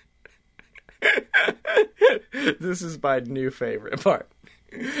 This is my new favorite part.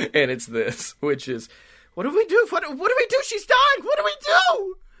 And it's this, which is, what do we do? What do we do? She's dying. What do we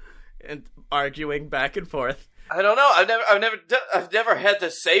do? And arguing back and forth. I don't know. I've never had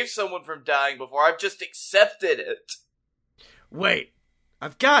to save someone from dying before. I've just accepted it. Wait,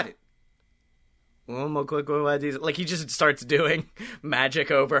 I've got it. Like, he just starts doing magic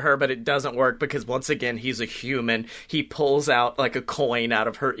over her, but it doesn't work because, once again, he's a human. He pulls out, like, a coin out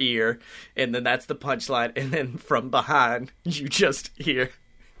of her ear, and then that's the punchline, and then from behind, you just hear,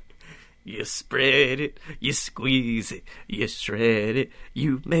 you spread it, you squeeze it, you shred it,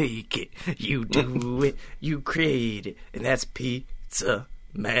 you make it, you do it, you create it, and that's pizza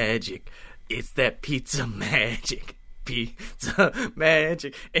magic. It's that pizza magic. Pizza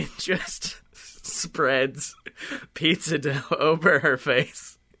magic. And just spreads pizza dough over her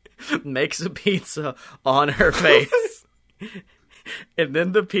face, makes a pizza on her face, and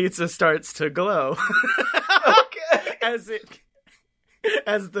then the pizza starts to glow. Okay.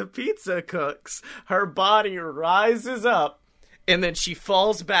 As the pizza cooks, her body rises up, and then she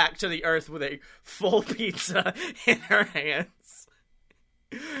falls back to the earth with a full pizza in her hands.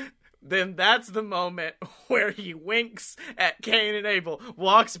 Then that's the moment where he winks at Cain and Abel,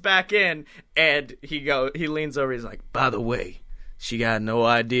 walks back in, and he leans over, he's like, by the way, she got no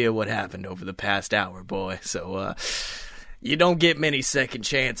idea what happened over the past hour, boy, so, you don't get many second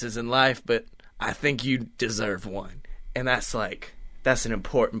chances in life, but I think you deserve one. And that's an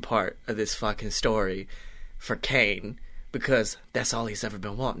important part of this fucking story for Cain, because that's all he's ever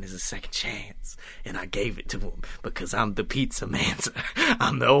been wanting is a second chance. And I gave it to him because I'm the pizza mancer.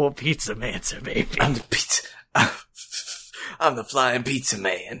 I'm the old pizza mancer, baby. I'm the flying pizza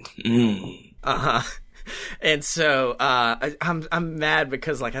man. Uh-huh. And so, I'm mad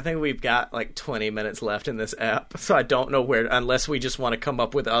because, like, I think we've got, like, 20 minutes left in this app. So I don't know where, unless we just want to come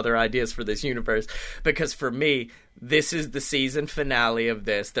up with other ideas for this universe. Because for me, this is the season finale of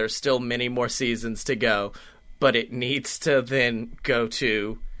this. There's still many more seasons to go. But it needs to then go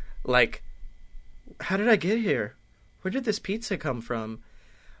to, like, how did I get here? Where did this pizza come from?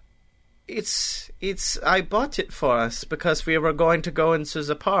 I bought it for us because we were going to go into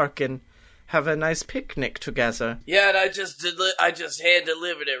the park and have a nice picnic together. Yeah, and I just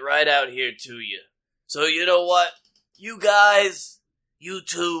hand-delivered it right out here to you. So you know what? You guys, you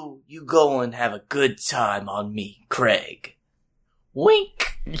two, you go and have a good time on me, Craig.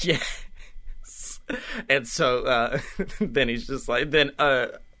 Wink. Yeah. And so, then he's just like,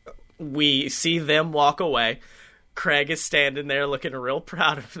 we see them walk away. Craig is standing there looking real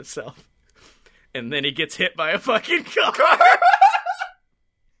proud of himself. And then he gets hit by a fucking car.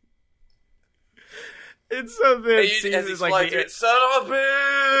 And so then Caesar's like, son of a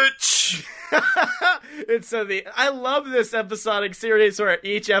bitch! And so I love this episodic series where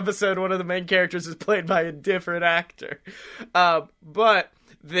each episode one of the main characters is played by a different actor. But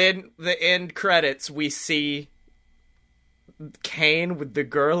then the end credits, we see Cain with the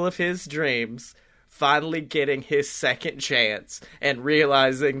girl of his dreams finally getting his second chance and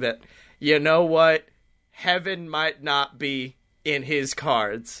realizing that, you know what, heaven might not be in his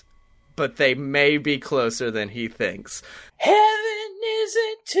cards, but they may be closer than he thinks. Heaven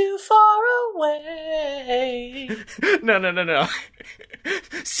isn't too far away. No.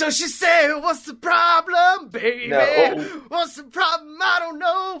 So she said, what's the problem, baby? No. What's the problem? I don't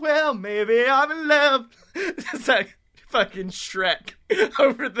know. Well, maybe I'm in love. It's like fucking Shrek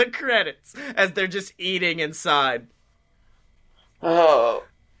over the credits as they're just eating inside. Oh.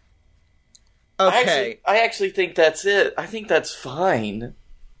 Okay. I actually think that's it. I think that's fine.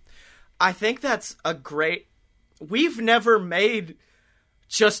 I think that's a great... We've never made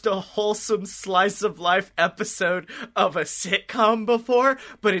just a wholesome slice of life episode of a sitcom before,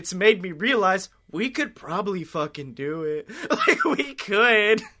 but it's made me realize we could probably fucking do it. Like, we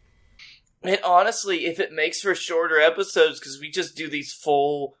could. And honestly, if it makes for shorter episodes, because we just do these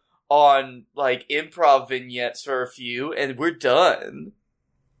full-on, like, improv vignettes for a few, and we're done.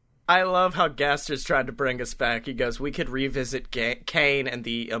 I love how Gaster's trying to bring us back. He goes, we could revisit Cain and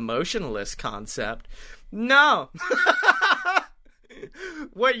the emotionalist concept. No!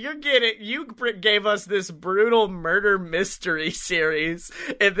 What you're getting, you gave us this brutal murder mystery series,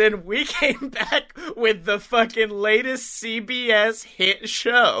 and then we came back with the fucking latest CBS hit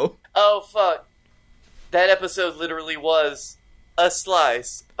show. Oh, fuck. That episode literally was a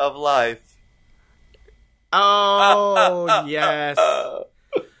slice of life. Oh, yes.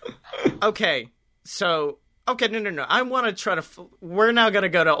 Okay, Okay, no. I want to try to... We're now going to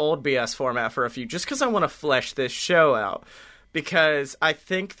go to old BS format for a few, just because I want to flesh this show out. Because I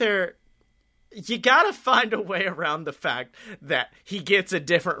think you gotta find a way around the fact that he gets a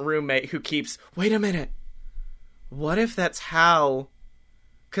different roommate who keeps... Wait a minute. What if that's how...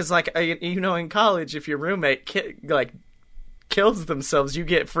 Because, like, in college, if your roommate, kills themselves, you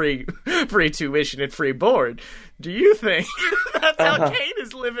get free tuition and free board. Do you think that's how Kane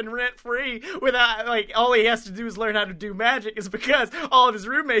is living rent-free without, like, all he has to do is learn how to do magic is because all of his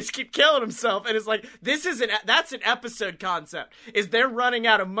roommates keep killing himself, and it's like, that's an episode concept, is they're running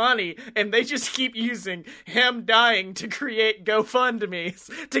out of money, and they just keep using him dying to create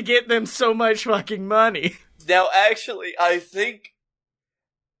GoFundMes to get them so much fucking money. Now, actually, I think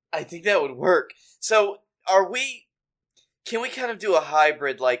that would work. So, can we kind of do a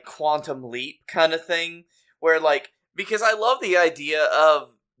hybrid, like, Quantum Leap kind of thing? Where, like, because I love the idea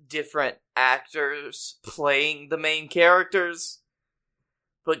of different actors playing the main characters.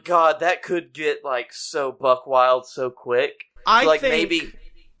 But God, that could get, like, so buck wild so quick. I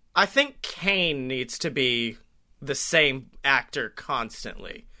think Kane needs to be the same actor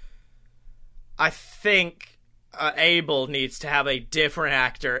constantly. I think Abel needs to have a different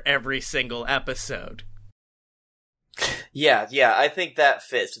actor every single episode. Yeah, I think that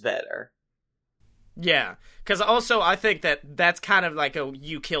fits better. Yeah, because also I think that's kind of like a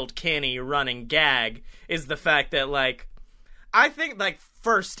 "you killed Kenny" running gag, is the fact that, like, I think, like,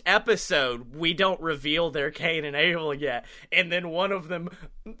 first episode, we don't reveal they're Cain and Abel yet, and then one of them,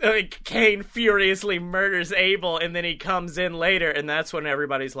 Cain furiously murders Abel, and then he comes in later, and that's when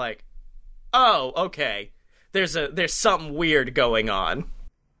everybody's like, oh, okay, there's something weird going on.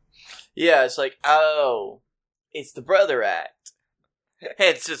 Yeah, it's like, oh... It's the Brother Act.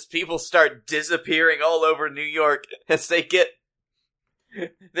 It's just people start disappearing all over New York as they get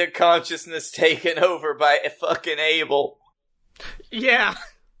their consciousness taken over by a fucking Abel. Yeah.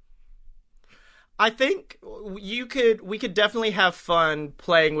 I think we could definitely have fun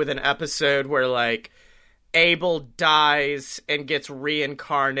playing with an episode where, like, Abel dies and gets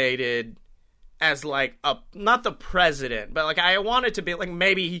reincarnated as, like, not the president, but, like, I want it to be, like,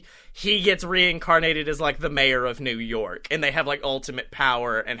 maybe he gets reincarnated as, like, the mayor of New York, and they have, like, ultimate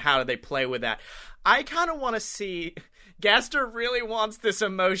power, and how do they play with that? I kind of want to see... Gaster really wants this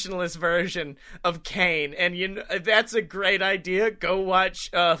emotionless version of Kane, and that's a great idea. Go watch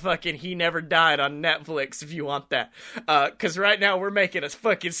fucking He Never Died on Netflix if you want that. Because right now we're making a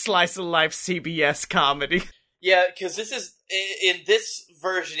fucking slice-of-life CBS comedy. Yeah, because in this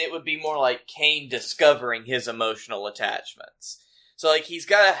version, it would be more like Kane discovering his emotional attachments. So, like, he's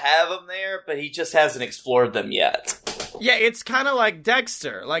got to have them there, but he just hasn't explored them yet. Yeah, it's kind of like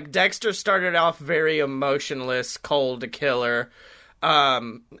Dexter. Like, Dexter started off very emotionless, cold killer.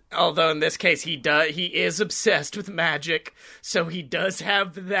 Although in this case, he is obsessed with magic, so he does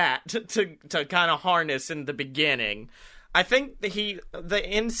have that to kind of harness in the beginning. I think the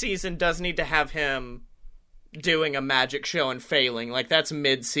end season does need to have him doing a magic show and failing. Like, that's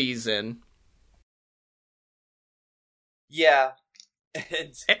mid-season. Yeah.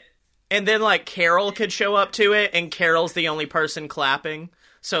 And then, like, Carol could show up to it, and Carol's the only person clapping.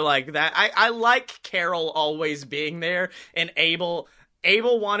 So, like, that... I like Carol always being there, and Abel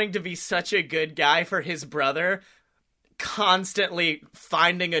wanting to be such a good guy for his brother, constantly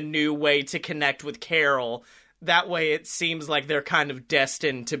finding a new way to connect with Carol. That way it seems like they're kind of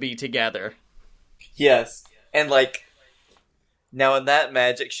destined to be together. Yes. And, like, now in that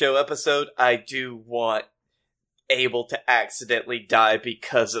magic show episode, I do want Abel to accidentally die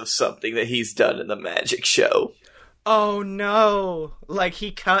because of something that he's done in the magic show. Oh no! Like,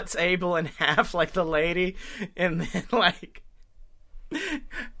 he cuts Abel in half like the lady, and then, like...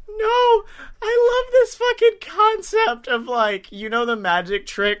 No! I love this fucking concept of, like, the magic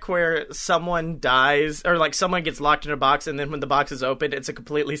trick where someone dies, or, like, someone gets locked in a box, and then when the box is opened, it's a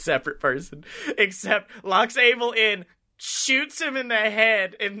completely separate person. Except, locks Abel in, shoots him in the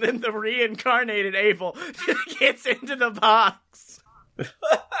head, and then the reincarnated Abel gets into the box.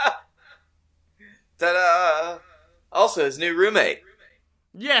 Ta-da! Also, his new roommate.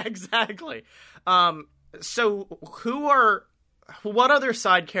 Yeah, exactly. So, what other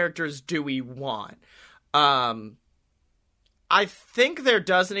side characters do we want? I think there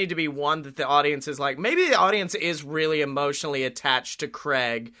does need to be one that the audience is like, maybe the audience is really emotionally attached to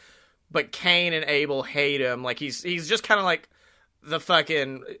Craig, but Kane and Abel hate him. Like, he's just kind of like the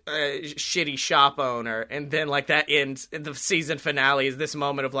fucking shitty shop owner. And then, like, that ends, the season finale is this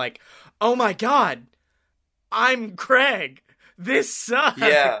moment of like, oh my god, I'm Craig. This sucks.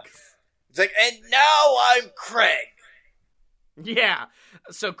 Yeah. It's like, and now I'm Craig. Yeah.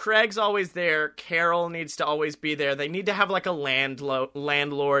 So Craig's always there. Carol needs to always be there. They need to have like a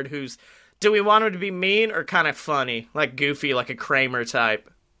landlord who's. Do we want him to be mean or kind of funny, like goofy, like a Kramer type?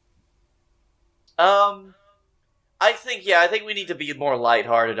 I think we need to be more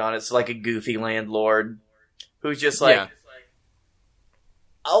lighthearted on it. So like a goofy landlord who's just like,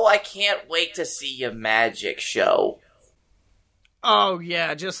 oh, I can't wait to see a magic show. Oh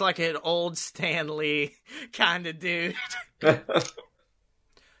yeah, just like an old Stan Lee kind of dude.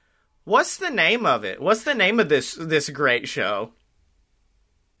 What's the name of it? What's the name of this great show?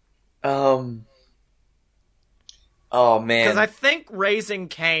 Oh man. Because I think Raising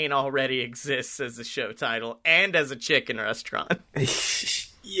Cain already exists as a show title and as a chicken restaurant.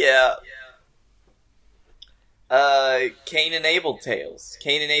 Yeah. Cain and Abel Tales.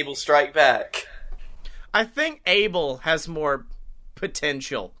 Cain and Abel Strike Back. I think Abel has more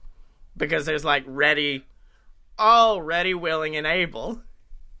potential because there's like Ready, Willing, and Able.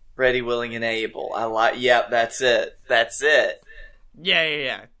 Ready, Willing, and Able. Yep, that's it.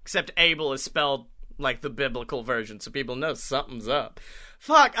 Yeah. Except Abel is spelled like the biblical version, so people know something's up.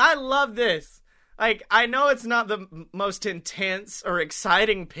 Fuck, I love this. Like, I know it's not the most intense or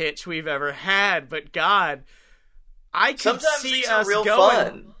exciting pitch we've ever had, but God, I can see us going.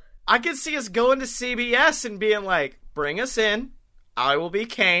 Fun. I could see us going to CBS and being like, bring us in. I will be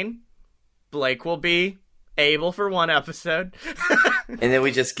Cain. Blake will be Abel for one episode. And then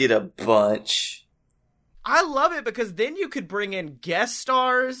we just get a bunch. I love it because then you could bring in guest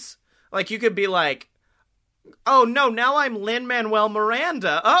stars. Like, you could be like, oh no, now I'm Lin-Manuel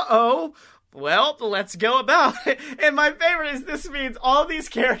Miranda. Uh-oh. Well, let's go about it. And my favorite is this means all these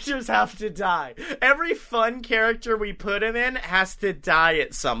characters have to die. Every fun character we put him in has to die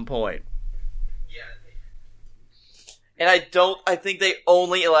at some point. Yeah. And I think they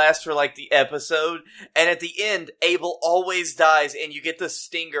only last for like the episode. And at the end, Abel always dies and you get the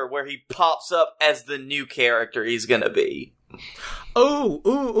stinger where he pops up as the new character he's gonna be.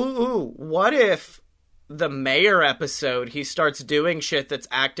 Ooh. What if the mayor episode, he starts doing shit that's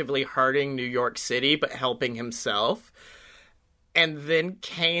actively hurting New York City, but helping himself. And then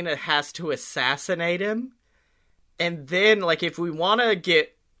Cain has to assassinate him. And then, like, if we want to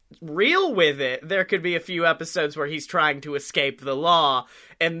get real with it, there could be a few episodes where he's trying to escape the law.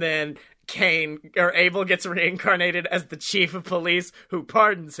 And then Abel gets reincarnated as the chief of police who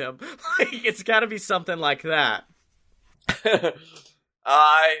pardons him. Like, it's gotta be something like that.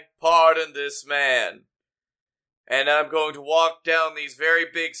 I pardon this man. And I'm going to walk down these very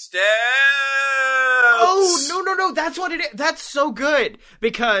big steps. Oh, no. That's what it is. That's so good.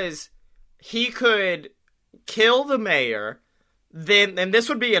 Because he could kill the mayor. And this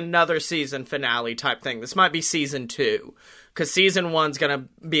would be another season finale type thing. This might be season 2. Because season 1's going to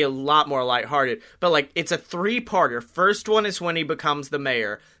be a lot more lighthearted. But, like, it's a 3-parter. First one is when he becomes the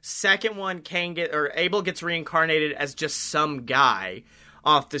mayor. Second one, Abel gets reincarnated as just some guy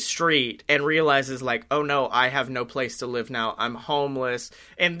off the street and realizes, like, oh no, I have no place to live now. I'm homeless.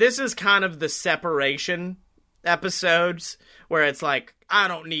 And this is kind of the separation episodes where it's like, I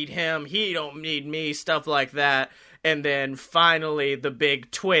don't need him, he don't need me, stuff like that. And then finally the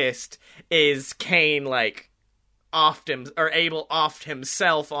big twist is Cain, like, Abel offed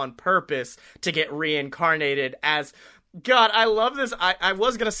himself on purpose to get reincarnated as... God, I love this. I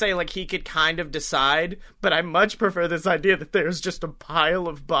was going to say, like, he could kind of decide, but I much prefer this idea that there's just a pile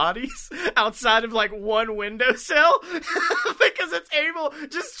of bodies outside of, like, one windowsill. Because it's Abel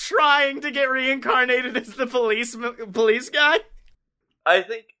just trying to get reincarnated as the police guy. I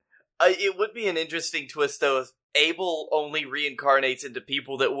think it would be an interesting twist, though, if Abel only reincarnates into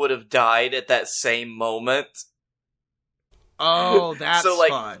people that would have died at that same moment. Oh, that's so, like,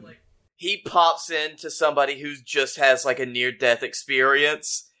 fun. He pops into somebody who just has, like, a near-death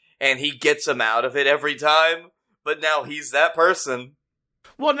experience, and he gets them out of it every time, but now he's that person.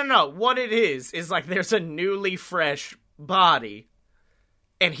 Well, no. What it is like, there's a newly fresh body,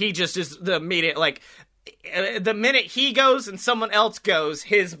 and he just is the immediate, like, the minute he goes and someone else goes,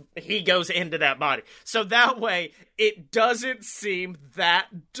 he goes into that body. So that way, it doesn't seem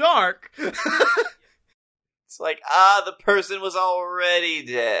that dark. It's like, the person was already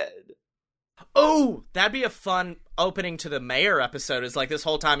dead. Oh, that'd be a fun opening to the mayor episode. Is like this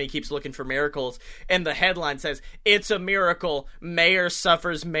whole time he keeps looking for miracles, and the headline says, "It's a miracle. Mayor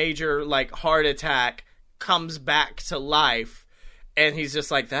suffers major, like, heart attack, comes back to life." And he's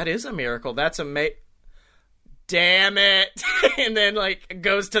just like, that is a miracle. That's damn it. And then, like,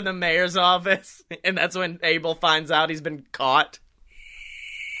 goes to the mayor's office, and that's when Abel finds out he's been caught.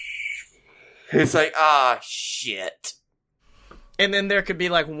 It's like, shit. And then there could be,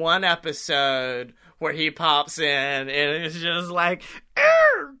 like, one episode where he pops in and it's just like,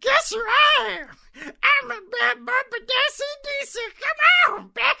 oh, guess who I am? I'm a bad bumper DC. Come on,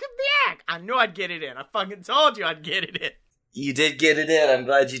 back and back. I knew I'd get it in. I fucking told you I'd get it in. You did get it in. I'm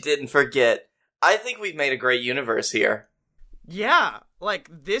glad you didn't forget. I think we've made a great universe here. Yeah, like,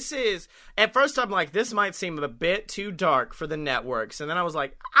 this is... At first, I'm like, this might seem a bit too dark for the networks. And then I was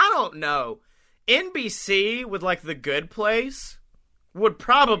like, I don't know. NBC, with, like, The Good Place, would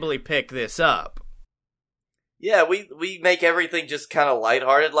probably pick this up. Yeah, we make everything just kind of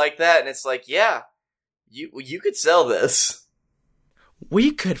lighthearted like that, and it's like, yeah, you could sell this.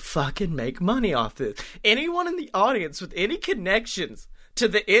 We could fucking make money off this. Anyone in the audience with any connections to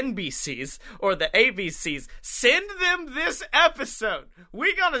the NBCs or the ABCs, send them this episode.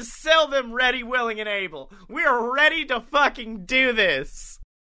 We gonna sell them ready, willing, and able. We are ready to fucking do this.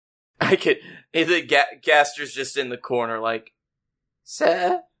 I could... Gaster's just in the corner like,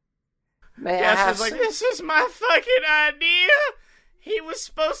 sir, may I have like, this is my fucking idea. He was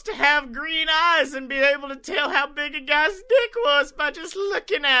supposed to have green eyes and be able to tell how big a guy's dick was by just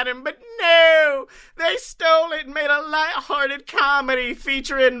looking at him, but no! They stole it and made a lighthearted comedy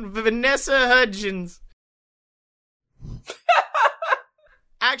featuring Vanessa Hudgens.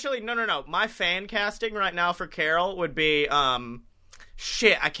 Actually, no. My fan casting right now for Carol would be,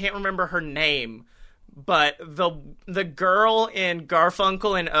 shit, I can't remember her name. But the girl in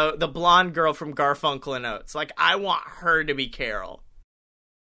Garfunkel and Oates, the blonde girl from Garfunkel and Oates, like, I want her to be Carol.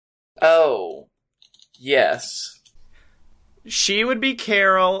 Oh, yes. She would be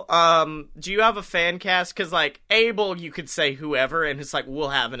Carol. Do you have a fan cast? Because, like, Abel, you could say whoever, and it's like, we'll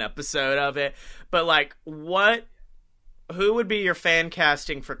have an episode of it. But, like, who would be your fan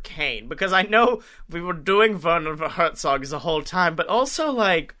casting for Kane? Because I know we were doing Werner Herzog the whole time, but also,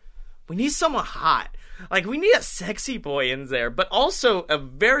 like, we need someone hot. Like, we need a sexy boy in there, but also a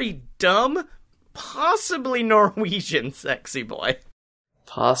very dumb, possibly Norwegian sexy boy.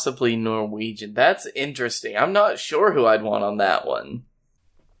 Possibly Norwegian. That's interesting. I'm not sure who I'd want on that one.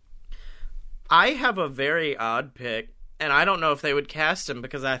 I have a very odd pick, and I don't know if they would cast him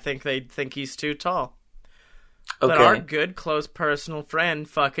because I think they'd think he's too tall. Okay. But our good, close, personal friend,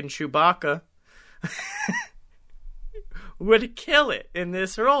 fucking Chewbacca, would kill it in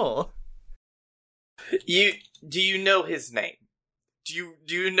this role. Do you know his name? Do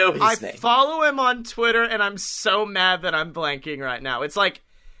you know his name? I follow him on Twitter, and I'm so mad that I'm blanking right now. It's like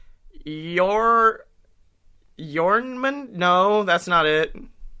Yornman? No, that's not it.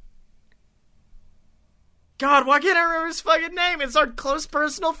 God, why can't I remember his fucking name? It's our close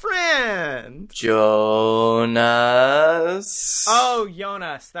personal friend. Jonas. Oh,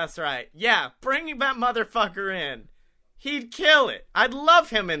 Jonas, that's right. Yeah, bring that motherfucker in. He'd kill it. I'd love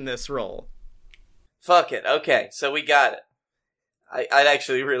him in this role. Fuck it. Okay, so we got it. I'd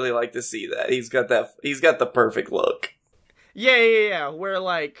actually really like to see that. He's got the perfect look. Yeah. Where,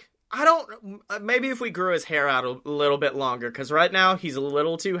 like, maybe if we grew his hair out a little bit longer, because right now he's a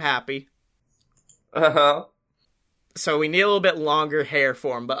little too happy. Uh-huh. So we need a little bit longer hair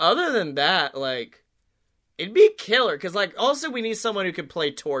for him. But other than that, like, it'd be killer. Because, like, also we need someone who can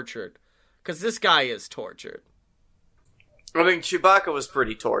play tortured. Because this guy is tortured. I mean, Chewbacca was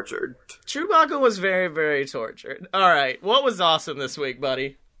pretty tortured. Chewbacca was very, very tortured. Alright, what was awesome this week,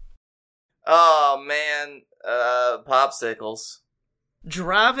 buddy? Oh, man. Popsicles.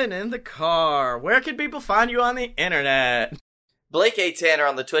 Driving in the car. Where can people find you on the internet? Blake A. Tanner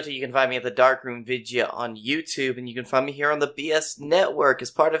on the Twitter. You can find me at the Darkroom Vidya on YouTube, and you can find me here on the BS Network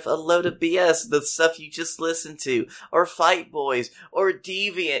as part of A Load of BS, the stuff you just listened to, or Fight Boys, or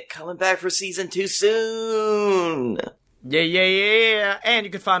Deviant, coming back for season 2 soon. Yeah. And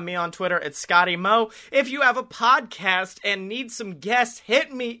you can find me on Twitter at Scotty Mo. If you have a podcast and need some guests,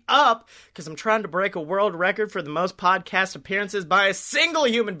 hit me up, because I'm trying to break a world record for the most podcast appearances by a single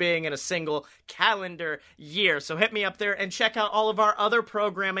human being in a single calendar year. So hit me up there and check out all of our other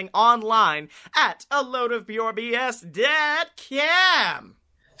programming online at aloadofpurebs.com.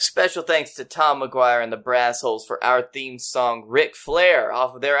 Special thanks to Tom McGuire and the Brassholes for our theme song, Ric Flair,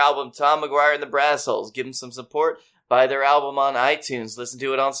 off of their album Tom McGuire and the Brassholes. Give them some support. Buy their album on iTunes, listen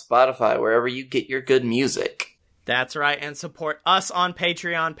to it on Spotify, wherever you get your good music. That's right, and support us on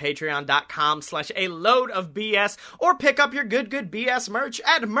Patreon, patreon.com/aloadofbs, or pick up your good BS merch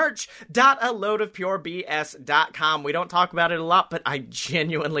at merch.aloadofpurebs.com. We don't talk about it a lot, but I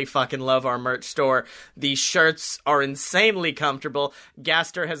genuinely fucking love our merch store. These shirts are insanely comfortable.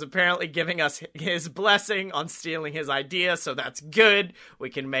 Gaster has apparently given us his blessing on stealing his idea, so that's good. We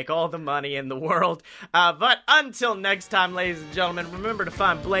can make all the money in the world. But until next time, ladies and gentlemen, remember to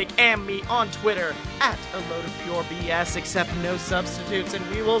find Blake and me on Twitter at aloadofpurebs. your BS except no substitutes, and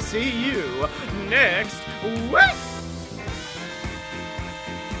we will see you next week!